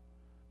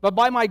 But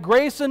by my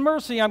grace and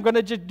mercy, I'm going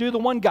to just do the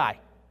one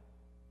guy.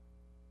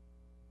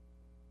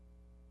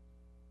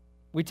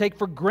 We take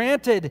for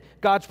granted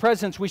God's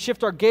presence. We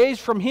shift our gaze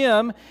from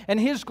Him and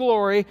His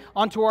glory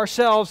onto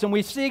ourselves, and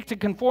we seek to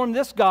conform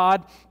this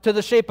God to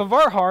the shape of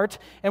our heart.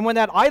 And when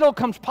that idol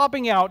comes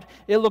popping out,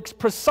 it looks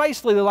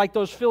precisely like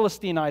those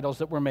Philistine idols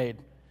that were made.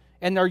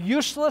 And they're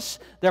useless,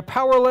 they're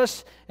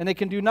powerless, and they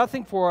can do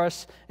nothing for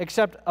us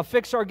except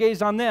affix our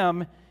gaze on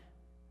them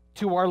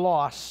to our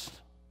loss.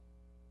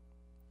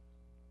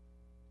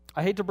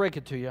 I hate to break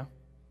it to you.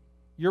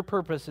 Your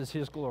purpose is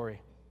His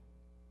glory.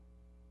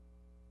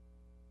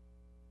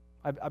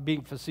 I'm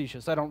being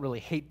facetious. I don't really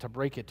hate to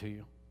break it to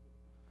you.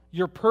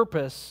 Your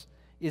purpose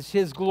is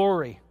His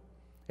glory.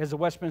 As the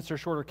Westminster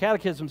Shorter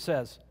Catechism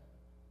says,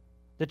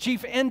 the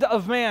chief end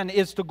of man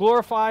is to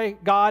glorify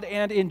God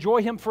and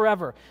enjoy Him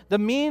forever. The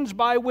means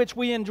by which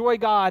we enjoy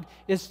God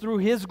is through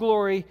His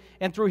glory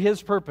and through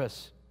His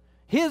purpose.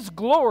 His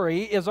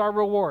glory is our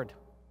reward.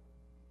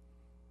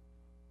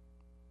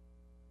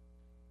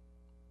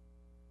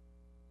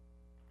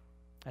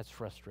 That's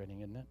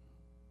frustrating, isn't it?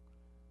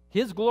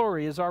 His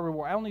glory is our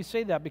reward. I only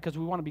say that because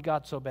we want to be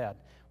God so bad.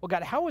 Well,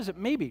 God, how is it?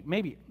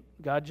 Maybe,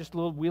 God, just a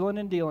little wheeling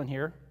and dealing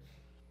here.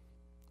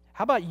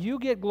 How about you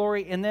get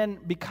glory, and then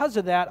because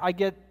of that, I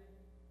get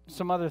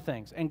some other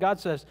things? And God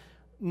says,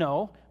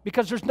 no,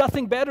 because there's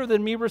nothing better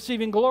than me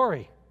receiving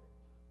glory.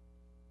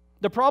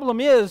 The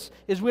problem is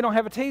we don't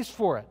have a taste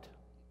for it.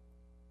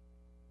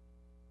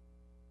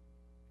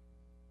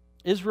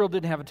 Israel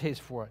didn't have a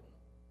taste for it.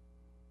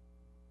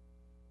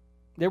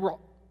 They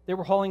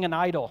were hauling an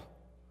idol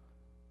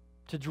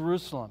to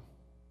Jerusalem.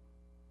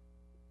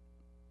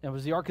 It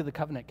was the Ark of the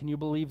Covenant. Can you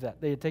believe that?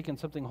 They had taken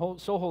something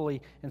so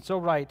holy and so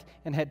right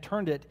and had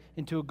turned it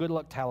into a good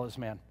luck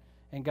talisman.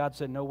 And God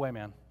said, no way,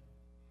 man.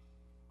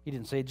 He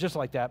didn't say it just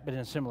like that, but in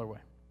a similar way.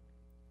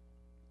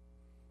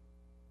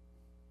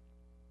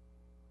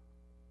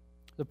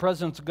 The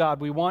presence of God,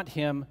 we want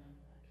Him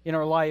in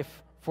our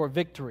life for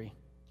victory.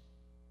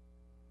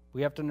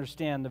 We have to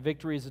understand the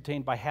victory is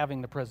attained by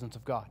having the presence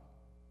of God.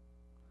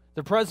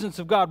 The presence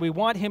of God, we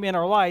want Him in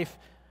our life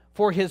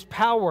for His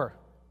power.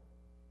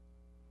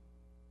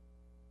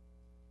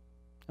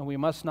 And we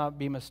must not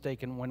be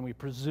mistaken when we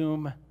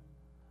presume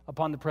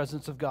upon the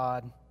presence of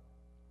God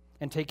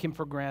and take Him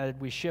for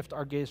granted. We shift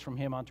our gaze from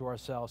Him onto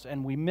ourselves,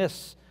 and we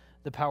miss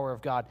the power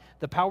of God.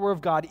 The power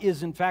of God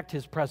is, in fact,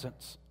 His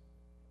presence.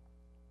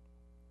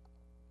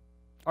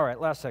 All right,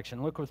 last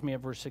section. Look with me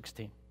at verse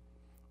 16.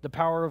 The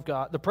power of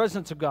God, the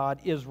presence of God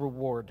is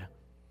reward.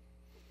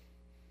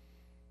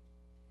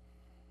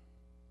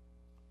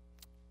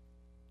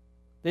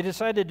 They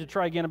decided to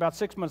try again. About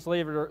 6 months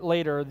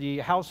later, the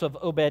house of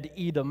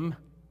Obed-Edom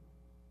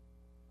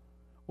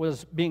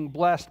was being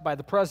blessed by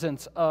the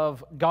presence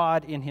of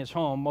God in his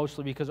home,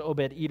 mostly because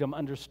Obed-Edom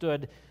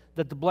understood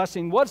that the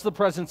blessing was the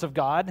presence of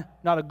God,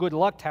 not a good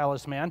luck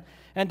talisman.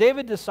 And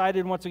David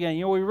decided once again,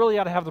 we really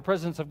ought to have the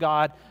presence of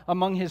God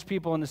among his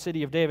people in the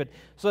city of David.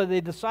 So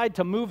they decide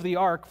to move the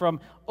ark from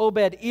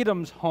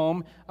Obed-Edom's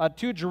home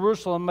to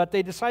Jerusalem, but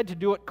they decide to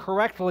do it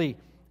correctly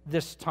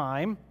this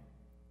time.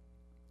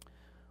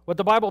 What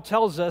the Bible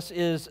tells us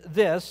is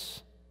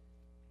this.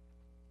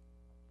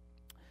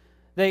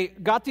 They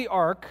got the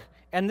ark,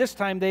 and this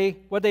time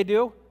what they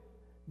do?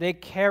 They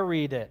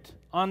carried it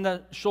on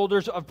the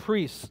shoulders of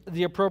priests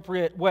the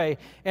appropriate way.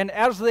 And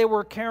as they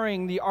were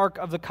carrying the Ark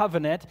of the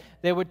Covenant,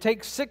 they would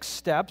take 6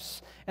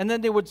 steps, and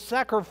then they would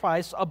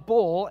sacrifice a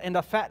bull and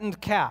a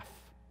fattened calf.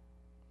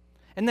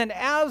 And then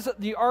as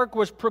the ark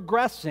was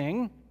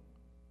progressing,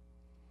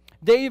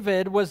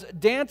 David was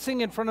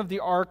dancing in front of the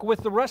ark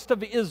with the rest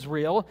of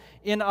Israel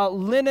in a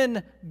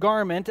linen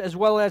garment as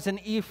well as an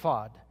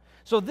ephod.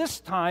 So this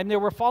time they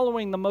were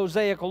following the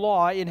Mosaic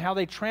law in how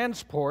they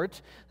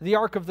transport the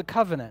Ark of the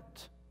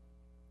Covenant.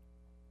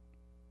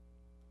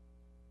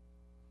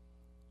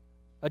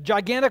 A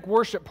gigantic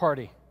worship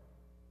party.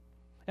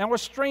 And it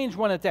was a strange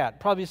one at that.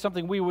 Probably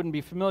something we wouldn't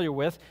be familiar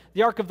with.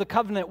 The Ark of the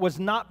Covenant was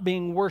not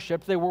being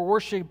worshipped. They were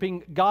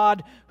worshiping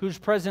God whose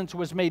presence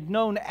was made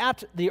known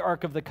at the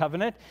Ark of the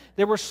Covenant.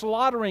 They were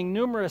slaughtering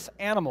numerous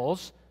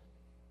animals.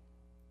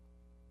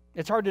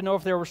 It's hard to know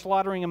if they were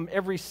slaughtering them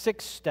every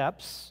 6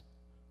 steps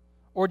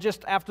or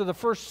just after the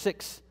first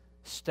 6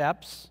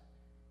 steps.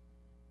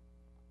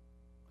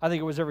 I think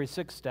it was every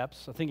 6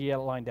 steps. I think he had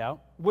it lined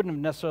out. Wouldn't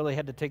have necessarily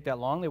had to take that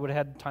long. They would have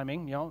had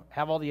timing,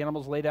 have all the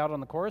animals laid out on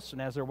the course,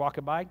 and as they're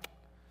walking by,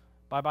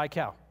 bye-bye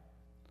cow,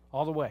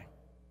 all the way.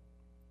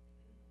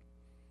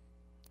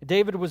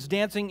 David was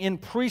dancing in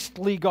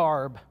priestly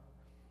garb,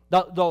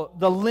 the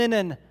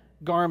linen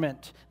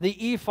garment,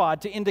 the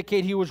ephod, to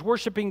indicate he was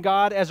worshiping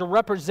God as a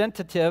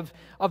representative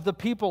of the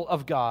people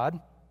of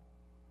God.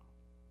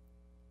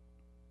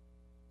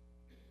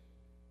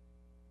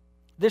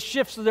 This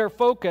shifts their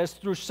focus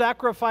through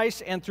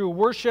sacrifice and through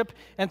worship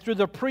and through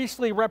the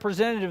priestly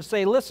representatives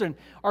say, listen,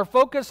 our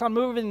focus on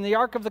moving the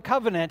Ark of the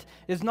Covenant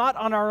is not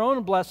on our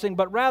own blessing,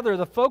 but rather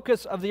the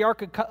focus of the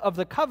Ark of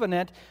the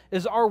Covenant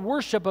is our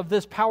worship of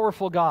this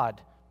powerful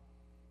God.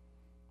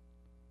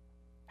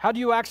 How do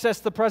you access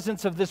the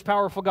presence of this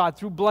powerful God?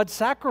 Through blood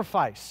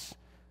sacrifice,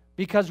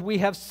 because we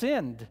have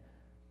sinned.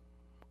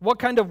 What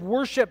kind of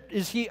worship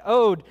is he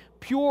owed?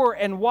 Pure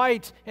and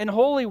white and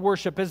holy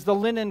worship, as the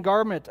linen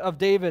garment of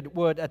David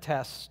would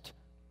attest.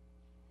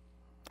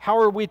 How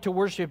are we to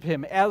worship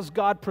him? As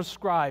God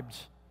prescribed,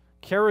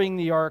 carrying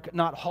the ark,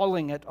 not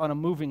hauling it on a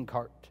moving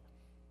cart.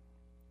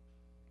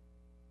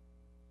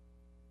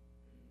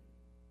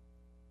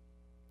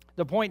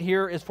 The point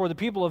here is for the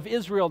people of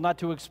Israel not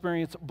to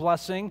experience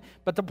blessing,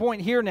 but the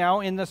point here now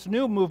in this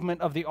new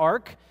movement of the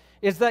ark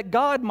is that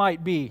God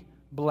might be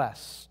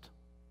blessed.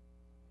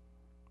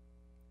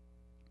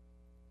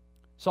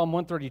 Psalm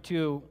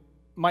 132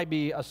 might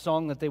be a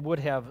song that they would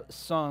have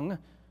sung,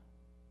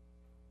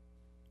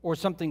 or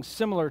something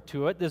similar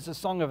to it. There's a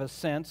song of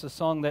ascents, a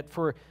song that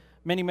for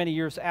many, many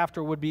years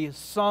after would be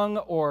sung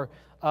or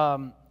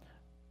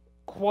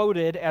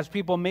quoted as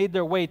people made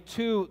their way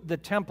to the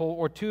temple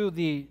or to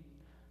the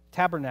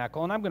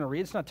tabernacle. And I'm going to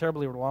read, it's not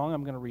terribly long,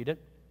 I'm going to read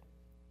it.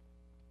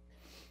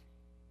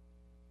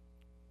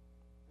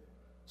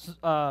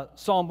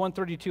 Psalm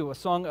 132, a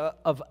song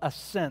of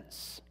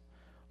ascents.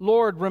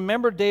 Lord,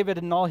 remember David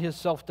in all his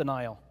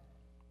self-denial.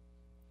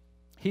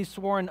 He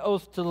swore an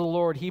oath to the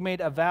Lord. He made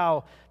a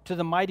vow to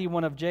the Mighty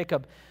One of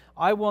Jacob.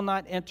 I will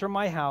not enter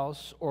my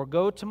house or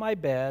go to my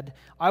bed.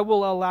 I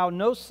will allow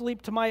no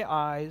sleep to my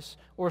eyes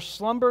or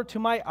slumber to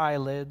my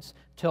eyelids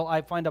till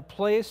I find a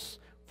place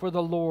for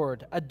the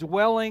Lord, a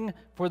dwelling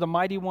for the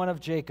Mighty One of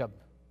Jacob.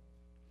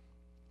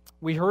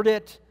 We heard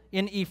it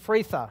in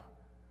Ephrathah.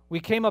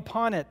 We came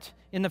upon it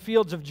in the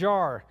fields of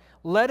Jar.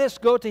 Let us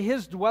go to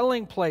his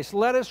dwelling place.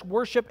 Let us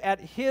worship at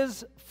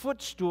his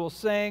footstool,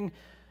 saying,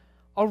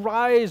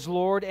 Arise,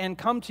 Lord, and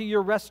come to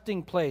your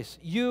resting place,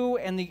 you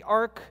and the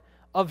ark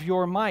of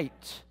your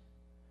might.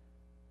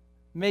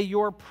 May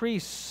your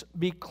priests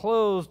be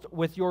clothed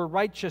with your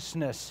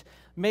righteousness.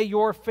 May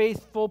your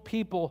faithful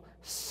people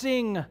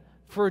sing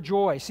for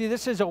joy. See,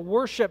 this is a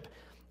worship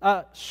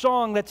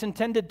song that's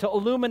intended to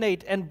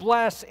illuminate and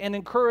bless and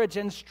encourage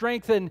and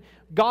strengthen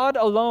God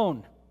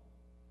alone.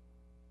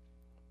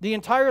 The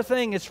entire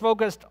thing is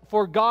focused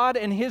for God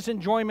and his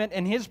enjoyment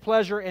and his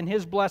pleasure and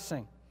his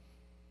blessing.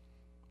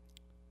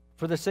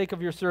 For the sake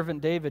of your servant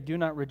David, do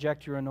not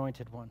reject your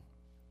anointed one.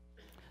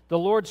 The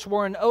Lord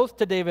swore an oath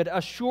to David, a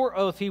sure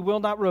oath he will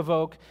not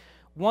revoke.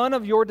 One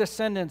of your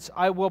descendants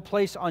I will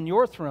place on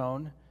your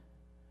throne.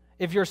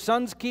 If your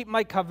sons keep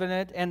my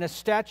covenant and the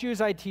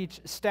statutes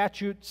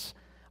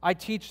I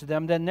teach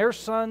them, then their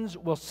sons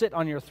will sit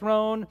on your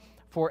throne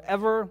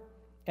forever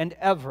and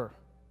ever.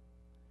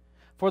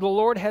 For the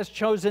Lord has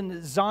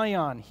chosen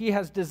Zion. He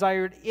has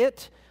desired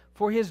it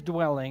for his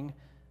dwelling,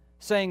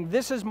 saying,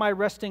 This is my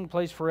resting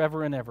place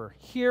forever and ever.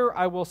 Here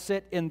I will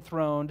sit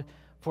enthroned,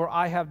 for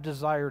I have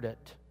desired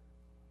it.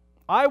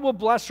 I will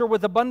bless her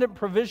with abundant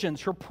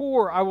provisions. Her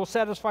poor I will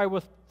satisfy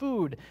with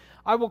food.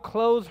 I will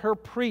clothe her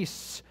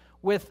priests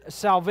with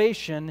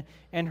salvation,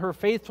 and her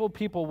faithful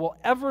people will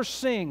ever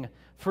sing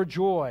for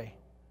joy.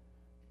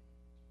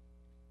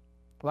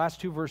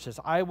 Last 2 verses.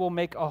 I will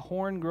make a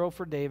horn grow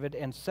for David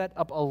and set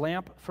up a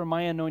lamp for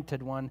my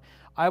anointed one.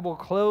 I will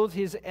clothe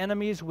his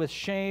enemies with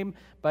shame,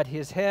 but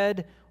his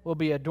head will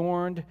be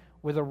adorned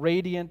with a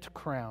radiant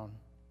crown.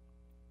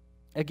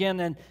 Again,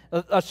 then,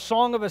 a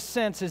song of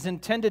ascents is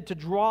intended to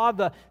draw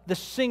the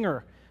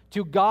singer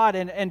to God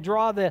and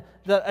draw the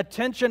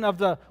attention of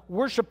the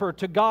worshiper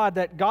to God,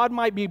 that God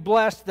might be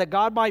blessed, that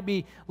God might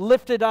be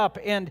lifted up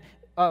and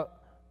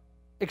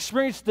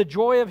experience the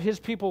joy of his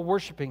people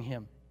worshiping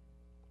him.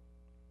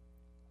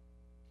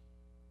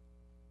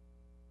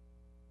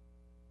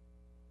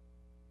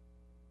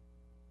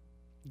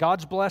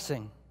 God's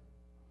blessing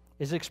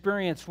is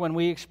experienced when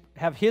we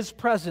have His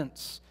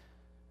presence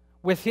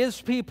with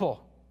His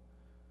people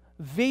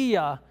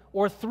via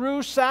or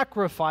through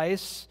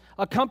sacrifice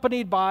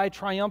accompanied by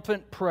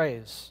triumphant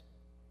praise.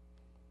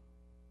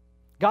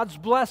 God's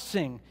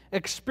blessing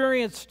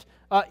experienced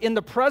in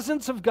the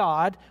presence of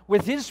God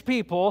with His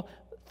people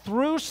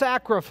through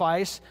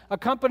sacrifice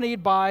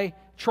accompanied by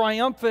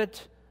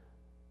triumphant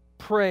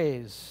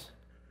praise.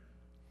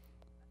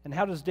 And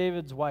how does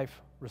David's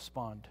wife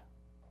respond?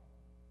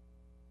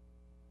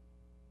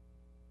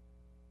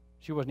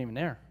 She wasn't even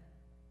there.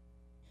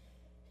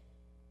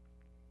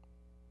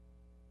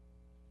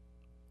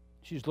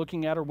 She's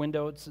looking out her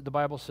window, the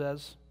Bible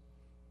says.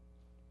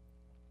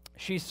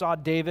 She saw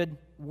David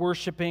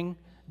worshiping,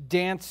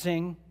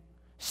 dancing,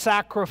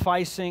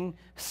 sacrificing,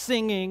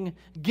 singing,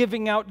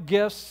 giving out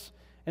gifts,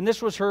 and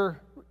this was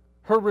her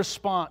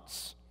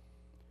response.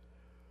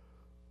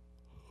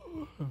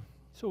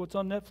 So what's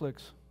on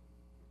Netflix?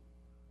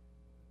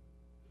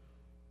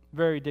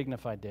 Very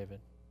dignified, David.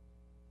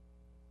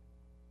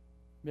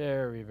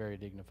 Very, very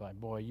dignified.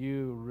 Boy,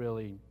 you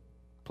really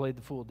played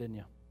the fool, didn't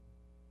you?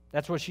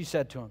 That's what she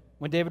said to him.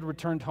 When David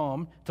returned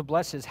home to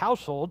bless his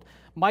household,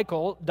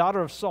 Michal,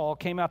 daughter of Saul,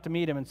 came out to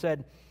meet him and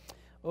said,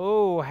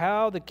 "Oh,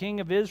 how the king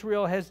of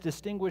Israel has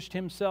distinguished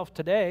himself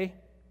today,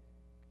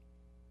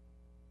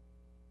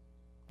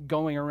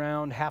 going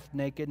around half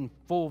naked in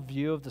full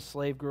view of the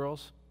slave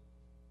girls."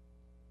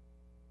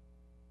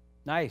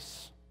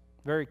 Nice.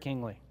 Very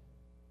kingly.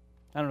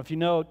 I don't know if you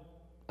know,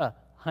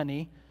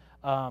 honey,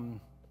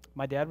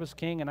 my dad was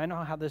king, and I know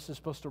how this is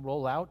supposed to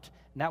roll out,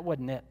 and that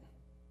wasn't it.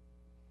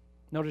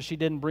 Notice she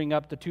didn't bring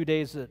up the 2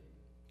 days that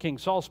King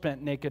Saul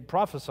spent naked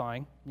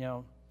prophesying,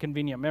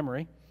 convenient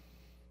memory.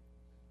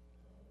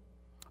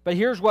 But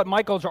here's what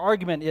Michal's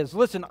argument is.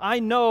 Listen,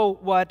 I know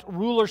what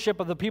rulership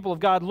of the people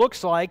of God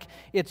looks like.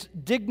 It's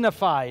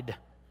dignified.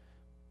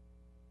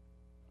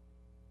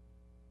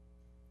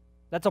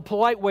 That's a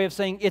polite way of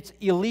saying it's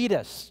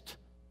elitist.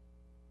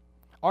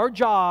 Our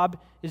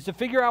job is to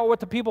figure out what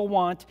the people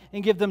want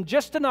and give them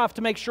just enough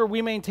to make sure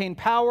we maintain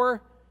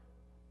power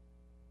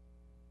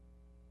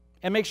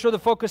and make sure the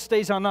focus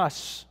stays on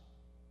us.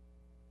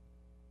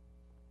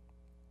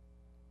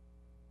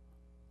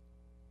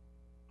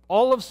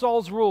 All of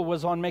Saul's rule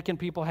was on making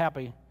people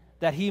happy,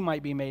 that he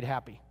might be made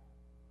happy.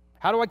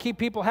 How do I keep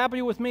people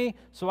happy with me?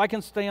 So I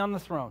can stay on the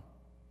throne.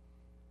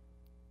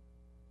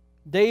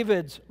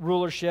 David's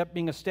rulership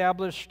being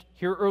established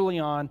here early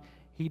on,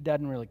 he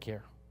doesn't really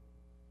care.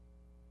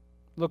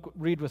 Look,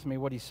 read with me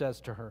what he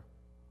says to her.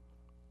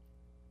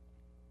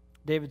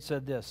 David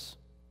said this: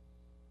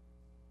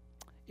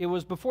 "It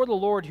was before the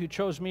Lord who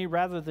chose me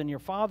rather than your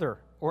father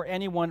or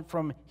anyone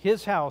from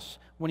his house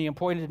when he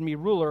appointed me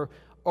ruler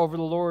over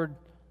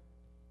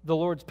the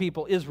Lord's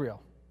people,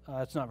 Israel."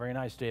 That's not very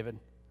nice, David.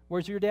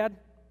 Where's your dad,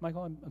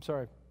 Michal? I'm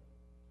sorry.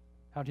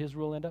 How did his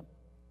rule end up?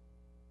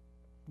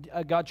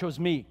 God chose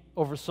me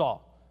over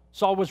Saul.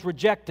 Saul was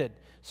rejected.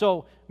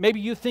 So maybe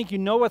you think you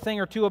know a thing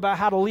or two about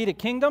how to lead a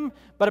kingdom,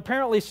 but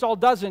apparently Saul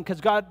doesn't,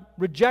 because God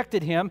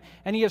rejected him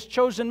and he has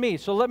chosen me.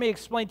 So let me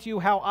explain to you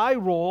how I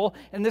roll,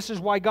 and this is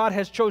why God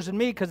has chosen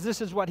me, because this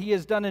is what he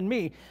has done in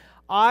me.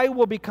 I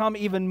will become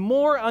even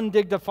more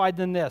undignified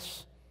than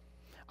this.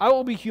 I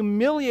will be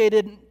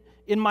humiliated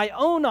in my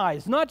own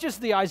eyes, not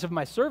just the eyes of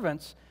my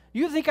servants.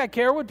 You think I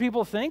care what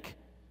people think?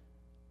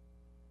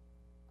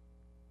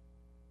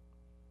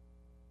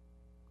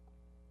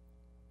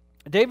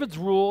 David's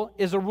rule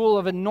is a rule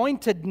of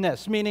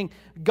anointedness, meaning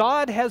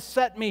God has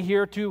set me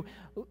here to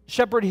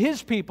shepherd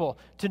his people,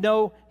 to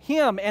know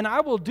him, and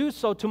I will do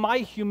so to my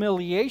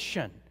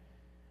humiliation.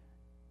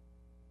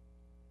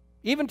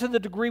 Even to the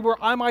degree where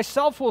I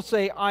myself will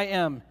say, I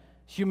am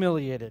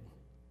humiliated.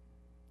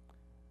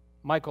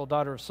 Michal,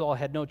 daughter of Saul,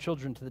 had no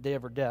children to the day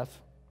of her death.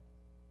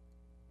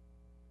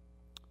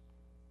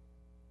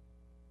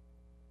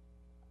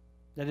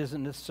 That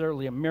isn't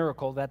necessarily a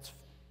miracle, that's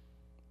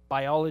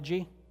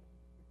biology.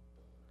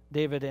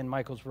 David and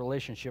Michal's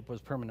relationship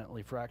was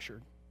permanently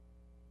fractured.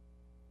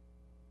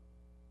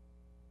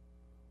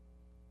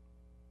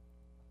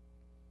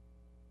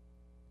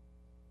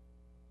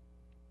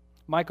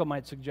 Michal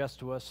might suggest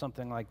to us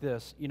something like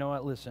this: you know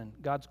what, listen,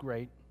 God's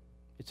great,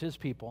 it's his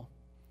people,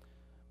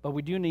 but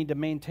we do need to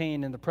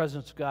maintain in the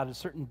presence of God a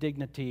certain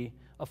dignity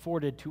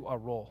afforded to our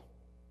role,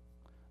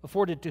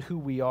 afforded to who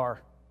we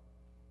are.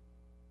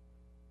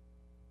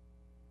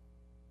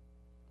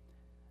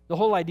 The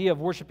whole idea of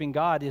worshiping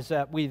God is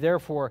that we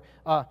therefore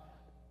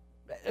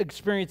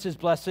experience his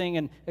blessing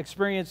and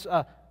experience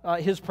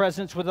his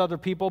presence with other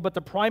people, but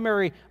the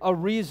primary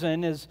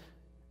reason is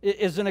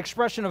an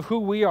expression of who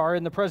we are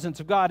in the presence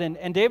of God.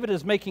 And David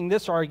is making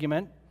this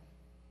argument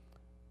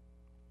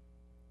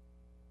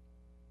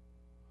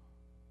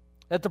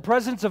that the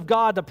presence of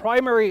God, the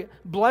primary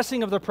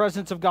blessing of the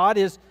presence of God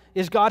is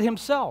God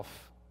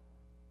himself.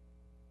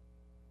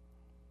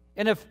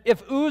 And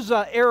if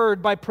Uzzah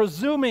erred by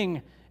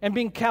presuming and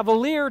being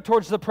cavalier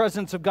towards the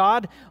presence of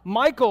God,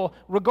 Michal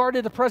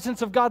regarded the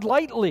presence of God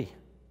lightly.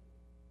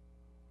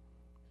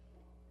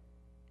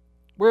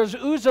 Whereas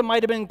Uzzah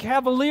might have been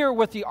cavalier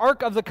with the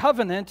Ark of the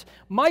Covenant,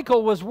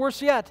 Michal was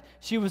worse yet.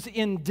 She was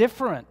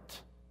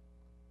indifferent.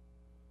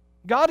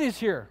 God is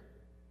here.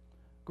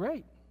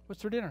 Great.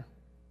 What's for dinner?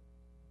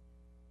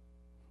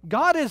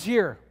 God is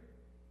here.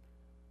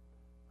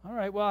 All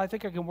right, well, I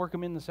think I can work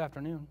him in this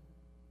afternoon.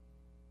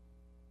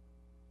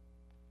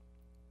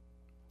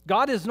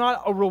 God is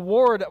not a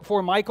reward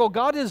for Michal.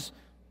 God is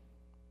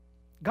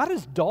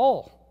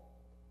dull.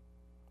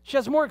 She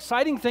has more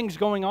exciting things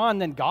going on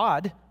than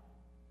God.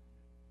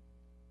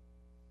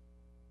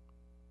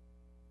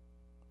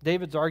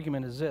 David's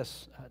argument is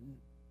this: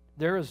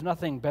 there is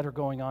nothing better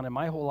going on in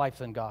my whole life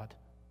than God.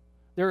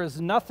 There is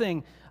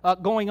nothing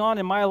going on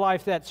in my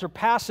life that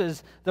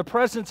surpasses the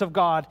presence of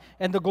God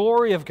and the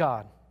glory of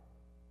God.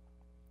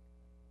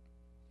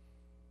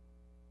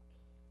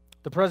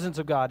 The presence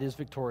of God is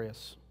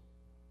victorious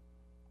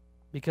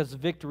because the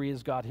victory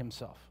is God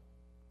himself.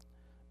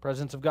 The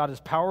presence of God is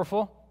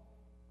powerful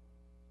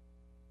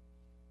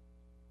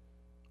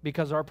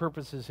because our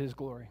purpose is his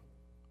glory.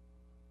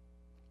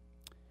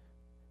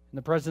 And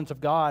the presence of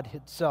God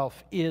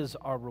itself is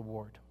our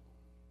reward.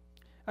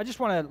 I just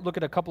want to look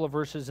at a couple of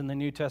verses in the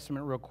New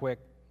Testament real quick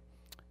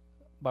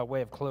by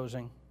way of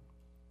closing.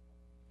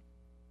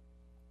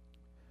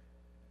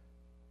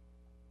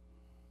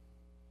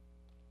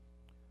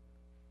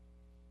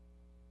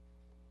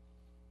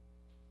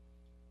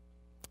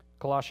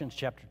 Colossians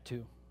chapter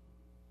 2.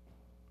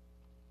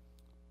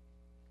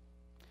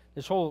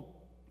 This whole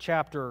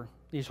chapter,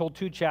 these whole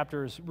 2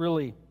 chapters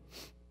really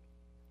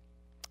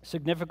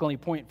significantly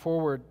point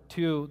forward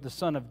to the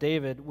Son of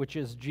David, which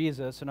is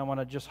Jesus, and I want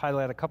to just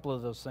highlight a couple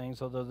of those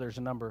things, although there's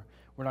a number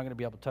we're not going to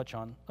be able to touch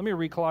on. Let me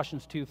read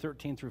Colossians 2,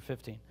 13 through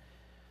 15.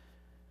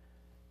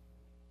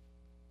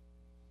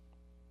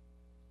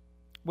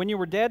 When you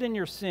were dead in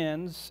your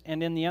sins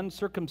and in the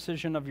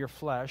uncircumcision of your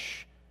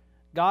flesh,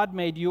 God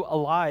made you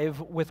alive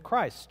with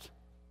Christ.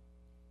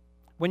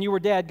 When you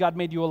were dead, God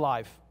made you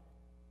alive.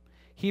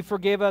 He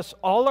forgave us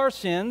all our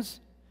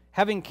sins,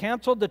 having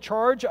canceled the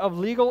charge of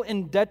legal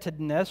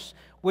indebtedness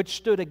which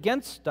stood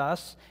against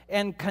us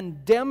and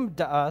condemned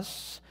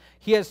us.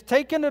 He has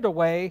taken it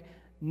away,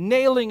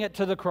 nailing it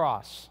to the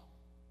cross.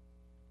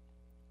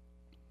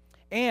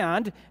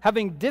 And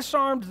having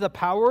disarmed the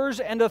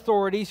powers and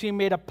authorities, he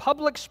made a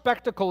public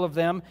spectacle of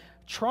them,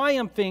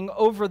 triumphing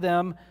over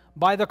them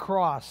by the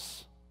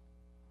cross.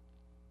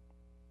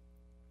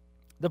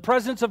 The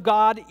presence of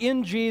God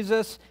in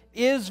Jesus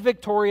is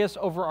victorious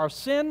over our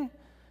sin,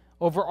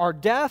 over our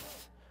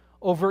death,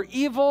 over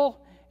evil,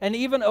 and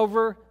even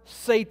over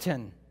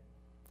Satan.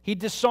 He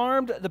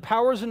disarmed the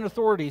powers and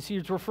authorities.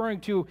 He's referring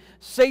to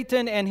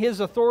Satan and his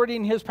authority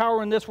and his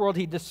power in this world.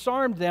 He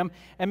disarmed them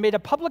and made a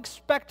public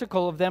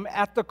spectacle of them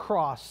at the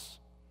cross.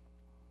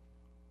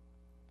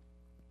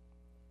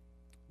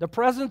 The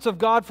presence of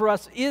God for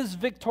us is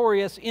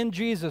victorious in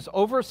Jesus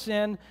over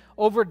sin,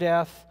 over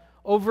death,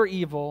 over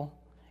evil,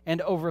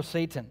 and over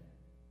Satan.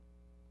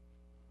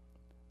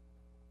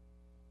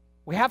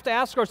 We have to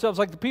ask ourselves,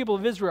 like the people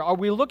of Israel, are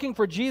we looking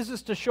for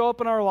Jesus to show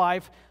up in our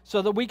life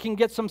so that we can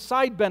get some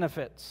side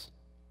benefits?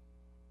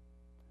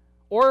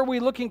 Or are we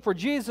looking for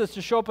Jesus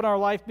to show up in our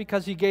life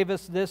because he gave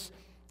us this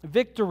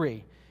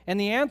victory? And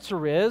the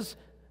answer is,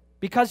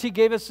 because he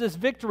gave us this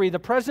victory, the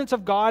presence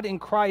of God in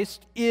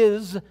Christ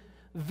is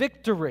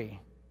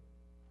victory.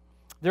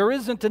 There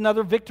isn't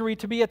another victory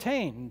to be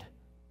attained.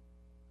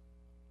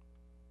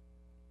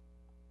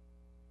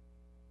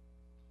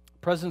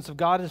 The presence of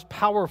God is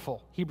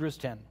powerful. Hebrews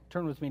 10.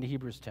 Turn with me to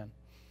Hebrews 10.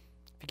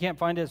 If you can't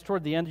find it, it's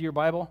toward the end of your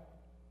Bible.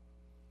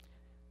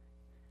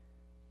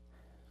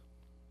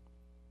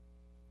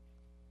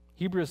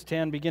 Hebrews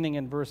 10, beginning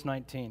in verse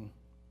 19.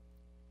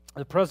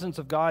 The presence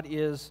of God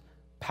is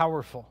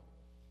powerful.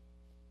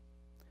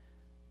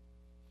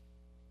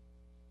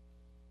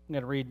 I'm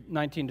going to read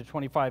 19 to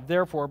 25.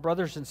 Therefore,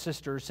 brothers and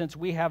sisters, since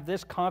we have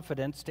this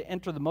confidence to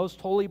enter the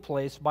most holy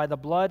place by the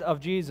blood of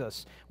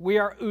Jesus, we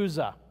are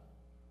Uzzah.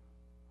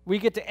 We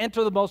get to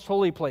enter the most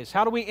holy place.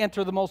 How do we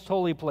enter the most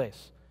holy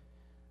place?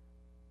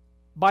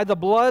 By the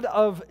blood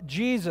of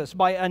Jesus,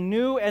 by a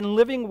new and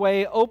living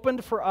way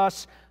opened for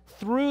us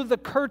through the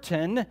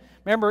curtain.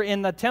 Remember,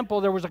 in the temple,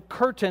 there was a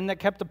curtain that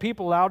kept the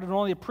people out, and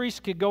only a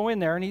priest could go in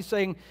there. And he's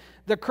saying,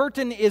 the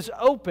curtain is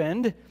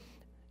opened.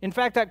 In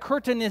fact, that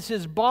curtain is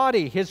his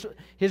body,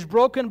 his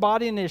broken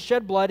body and his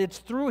shed blood. It's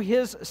through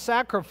his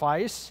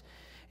sacrifice.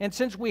 And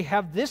since we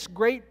have this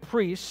great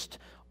priest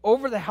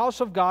over the house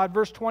of God,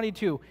 verse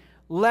 22,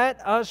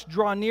 let us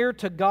draw near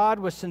to God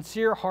with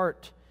sincere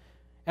heart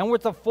and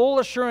with the full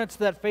assurance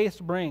that faith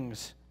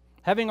brings,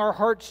 having our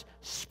hearts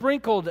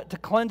sprinkled to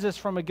cleanse us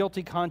from a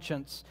guilty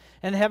conscience,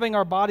 and having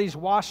our bodies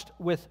washed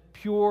with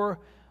pure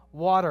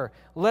water.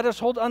 Let us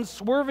hold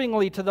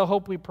unswervingly to the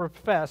hope we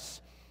profess,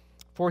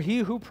 for he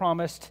who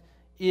promised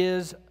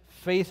is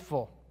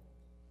faithful.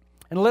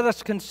 And let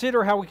us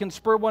consider how we can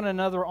spur one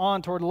another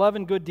on toward love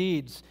and good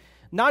deeds,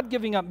 not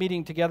giving up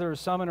meeting together as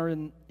some are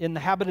in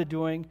the habit of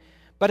doing,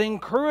 but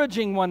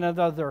encouraging one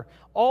another,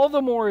 all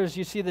the more as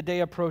you see the day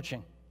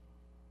approaching.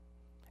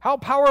 How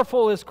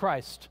powerful is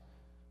Christ?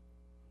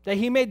 That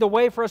He made the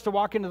way for us to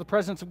walk into the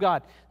presence of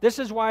God. This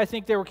is why I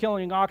think they were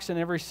killing oxen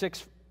every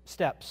 6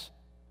 steps.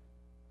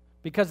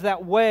 Because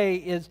that way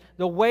is,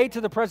 the way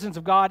to the presence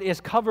of God is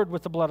covered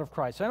with the blood of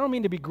Christ. I don't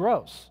mean to be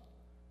gross.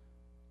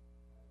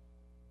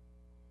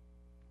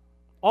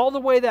 All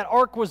the way that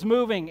ark was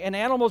moving and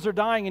animals are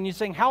dying, and you're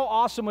saying, how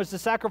awesome was the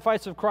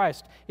sacrifice of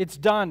Christ? It's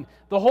done.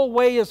 The whole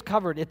way is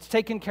covered. It's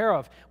taken care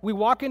of. We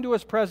walk into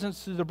His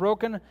presence through the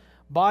broken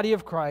body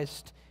of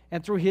Christ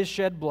and through His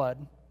shed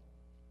blood.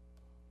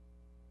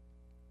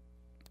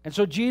 And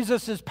so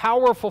Jesus is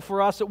powerful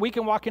for us that we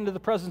can walk into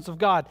the presence of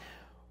God.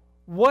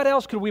 What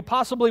else could we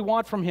possibly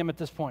want from Him at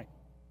this point?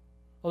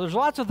 Well, there's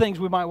lots of things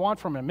we might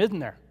want from Him, isn't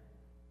there?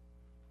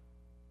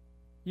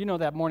 You know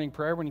that morning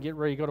prayer when you get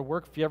ready to go to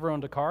work, if you ever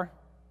owned a car,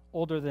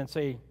 older than,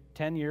 say,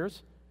 10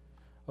 years.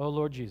 Oh,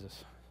 Lord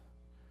Jesus,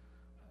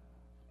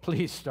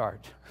 please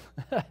start.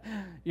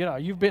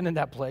 You've been in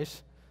that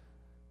place.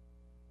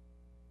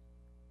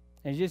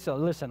 And you just say,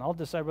 listen, I'll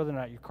decide whether or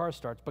not your car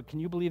starts, but can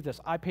you believe this?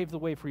 I paved the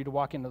way for you to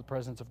walk into the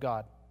presence of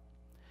God.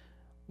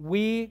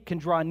 We can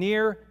draw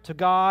near to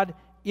God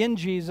in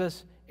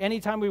Jesus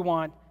anytime we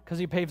want because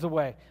He paved the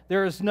way.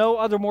 There is no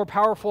other more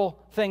powerful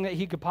thing that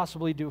He could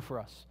possibly do for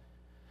us.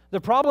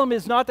 The problem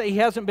is not that He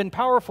hasn't been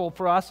powerful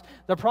for us.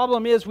 The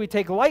problem is we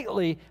take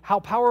lightly how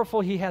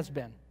powerful He has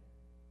been.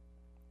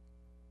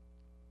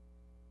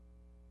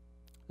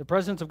 The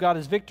presence of God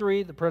is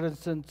victory, the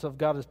presence of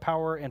God is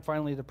power, and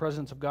finally the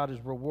presence of God is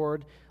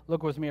reward.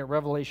 Look with me at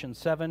Revelation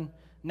 7.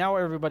 Now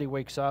everybody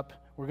wakes up.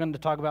 We're going to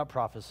talk about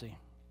prophecy.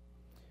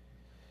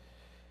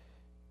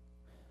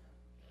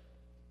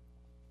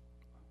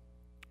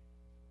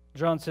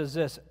 John says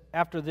this,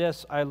 after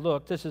this I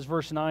looked, this is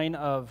verse 9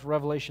 of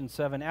Revelation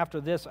 7, after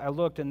this I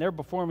looked, and there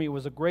before me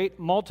was a great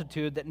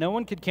multitude that no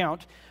one could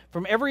count,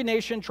 from every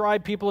nation,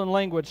 tribe, people, and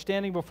language,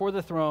 standing before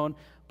the throne,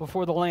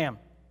 before the Lamb.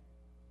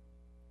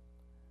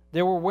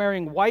 They were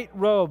wearing white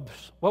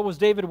robes. What was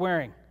David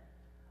wearing?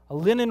 A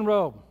linen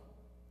robe.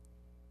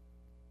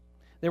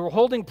 They were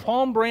holding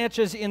palm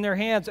branches in their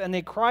hands, and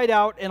they cried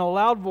out in a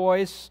loud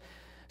voice,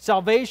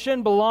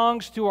 salvation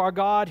belongs to our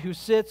God who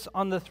sits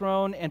on the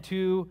throne and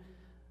to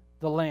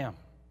the Lamb.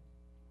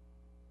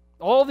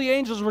 All the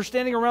angels were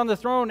standing around the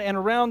throne and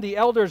around the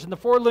elders and the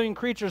 4 living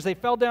creatures. They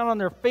fell down on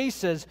their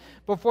faces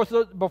before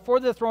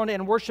the throne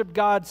and worshiped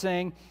God,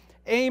 saying,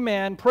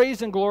 Amen,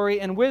 praise and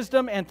glory and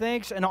wisdom and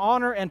thanks and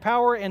honor and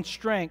power and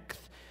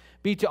strength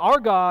be to our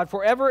God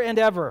forever and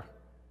ever.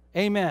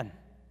 Amen.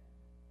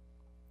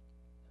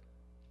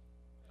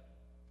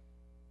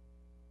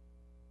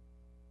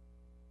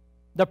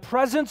 The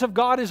presence of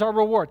God is our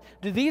reward.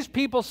 Do these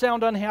people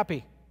sound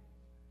unhappy?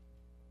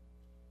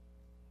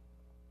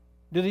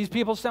 Do these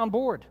people sound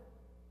bored?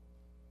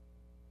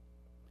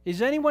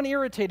 Is anyone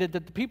irritated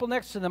that the people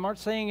next to them aren't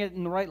saying it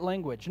in the right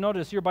language?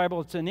 Notice your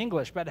Bible, it's in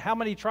English, but how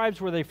many tribes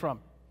were they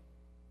from?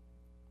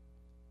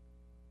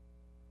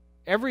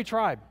 Every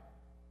tribe.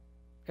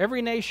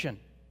 Every nation.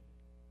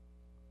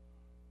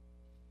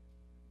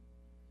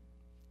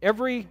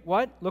 Every,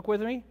 what? Look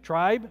with me.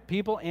 Tribe,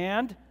 people,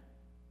 and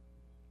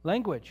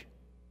language.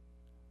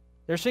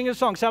 They're singing a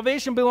song.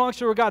 Salvation belongs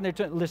to our God. And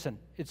they're listen,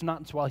 it's not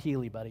in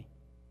Swahili, buddy.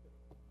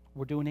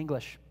 We're doing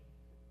English.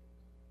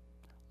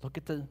 Look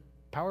at the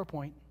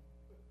PowerPoint.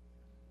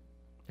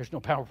 There's no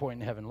PowerPoint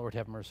in heaven. Lord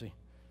have mercy.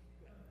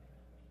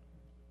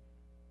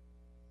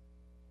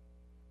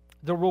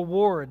 The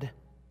reward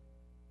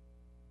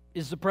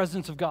is the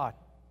presence of God.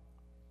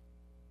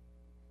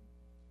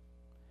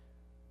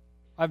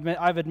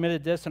 I've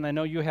admitted this, and I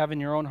know you have in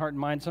your own heart and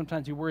mind.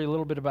 Sometimes you worry a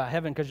little bit about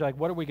heaven because you're like,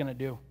 what are we going to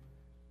do?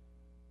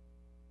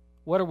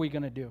 What are we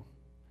going to do?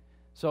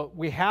 So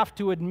we have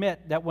to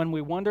admit that when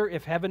we wonder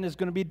if heaven is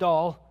going to be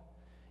dull,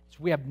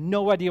 we have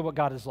no idea what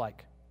God is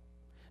like.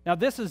 Now,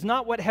 this is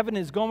not what heaven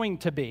is going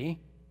to be,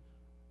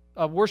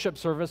 a worship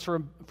service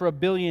for a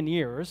billion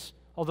years,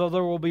 although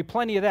there will be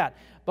plenty of that.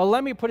 But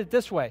let me put it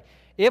this way.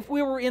 If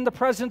we were in the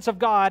presence of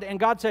God and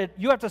God said,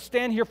 you have to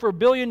stand here for a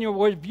billion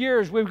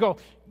years, we would go,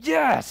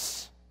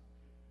 yes,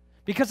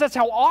 because that's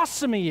how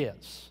awesome He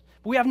is.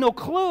 We have no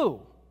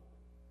clue.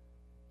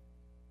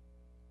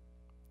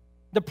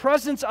 The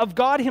presence of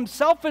God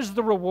Himself is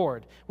the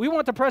reward. We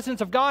want the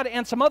presence of God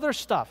and some other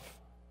stuff.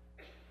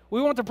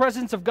 We want the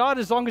presence of God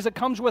as long as it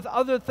comes with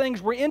other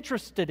things we're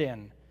interested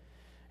in.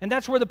 And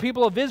that's where the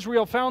people of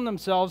Israel found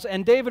themselves,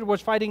 and David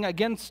was fighting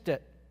against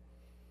it.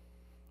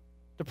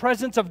 The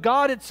presence of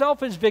God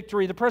itself is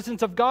victory. The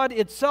presence of God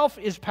itself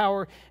is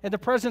power. And the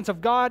presence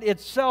of God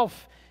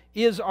itself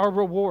is our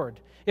reward.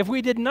 If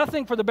we did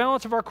nothing for the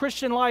balance of our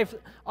Christian life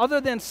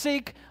other than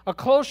seek a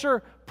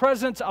closer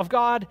presence of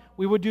God,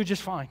 we would do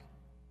just fine.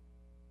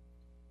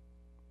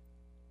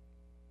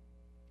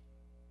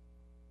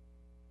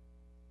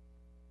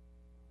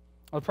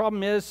 The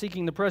problem is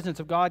seeking the presence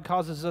of God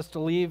causes us to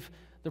leave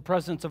the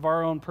presence of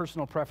our own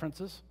personal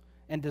preferences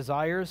and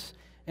desires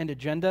and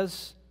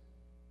agendas.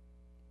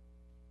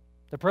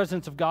 The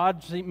presence of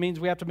God means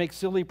we have to make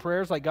silly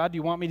prayers like, God, do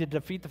you want me to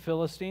defeat the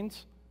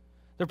Philistines?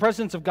 The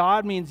presence of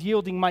God means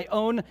yielding my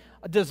own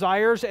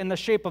desires and the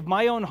shape of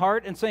my own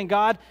heart and saying,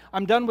 God,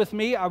 I'm done with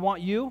me, I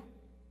want you.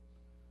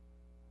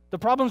 The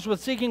problems with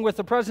seeking with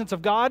the presence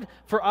of God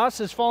for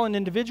us as fallen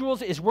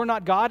individuals is we're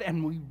not God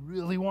and we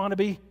really want to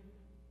be.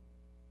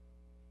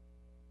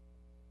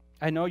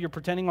 I know you're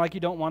pretending like you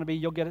don't want to be.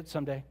 You'll get it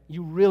someday.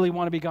 You really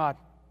want to be God.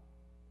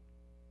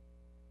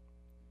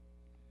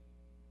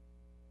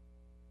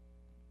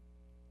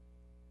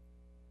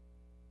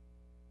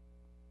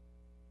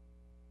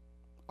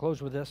 Close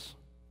with this.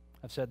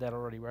 I've said that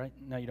already, right?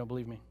 Now you don't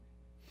believe me.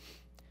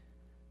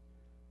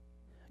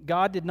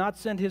 God did not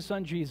send his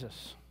son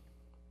Jesus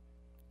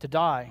to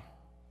die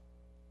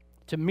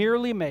to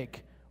merely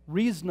make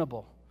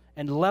reasonable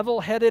and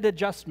level-headed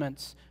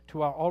adjustments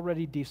to our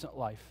already decent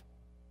life.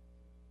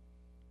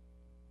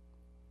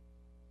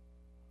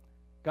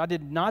 God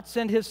did not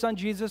send his son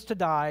Jesus to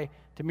die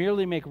to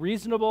merely make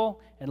reasonable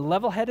and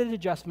level-headed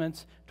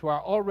adjustments to our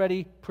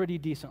already pretty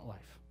decent life.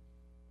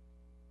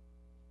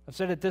 I've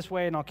said it this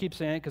way, and I'll keep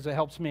saying it because it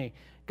helps me.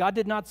 God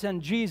did not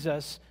send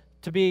Jesus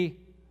to be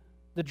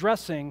the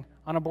dressing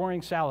on a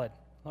boring salad.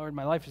 Lord,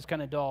 my life is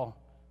kind of dull.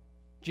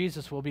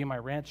 Jesus will be my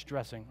ranch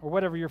dressing, or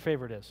whatever your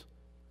favorite is.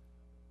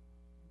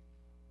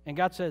 And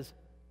God says,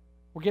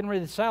 we're getting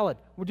rid of the salad.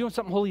 We're doing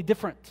something wholly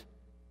different.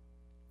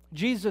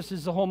 Jesus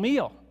is the whole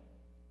meal.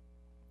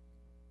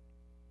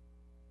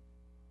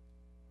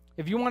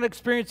 If you want to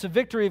experience the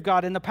victory of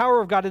God and the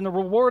power of God and the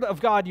reward of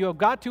God, you have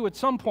got to, at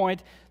some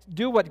point,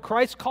 do what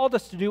Christ called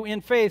us to do in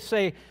faith.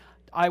 Say,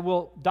 I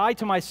will die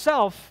to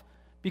myself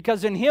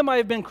because in him I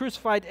have been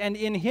crucified and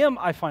in him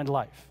I find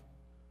life.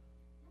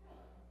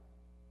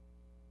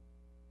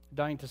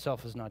 Dying to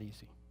self is not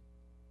easy.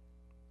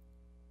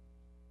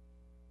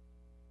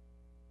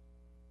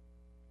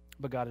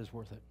 But God is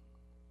worth it.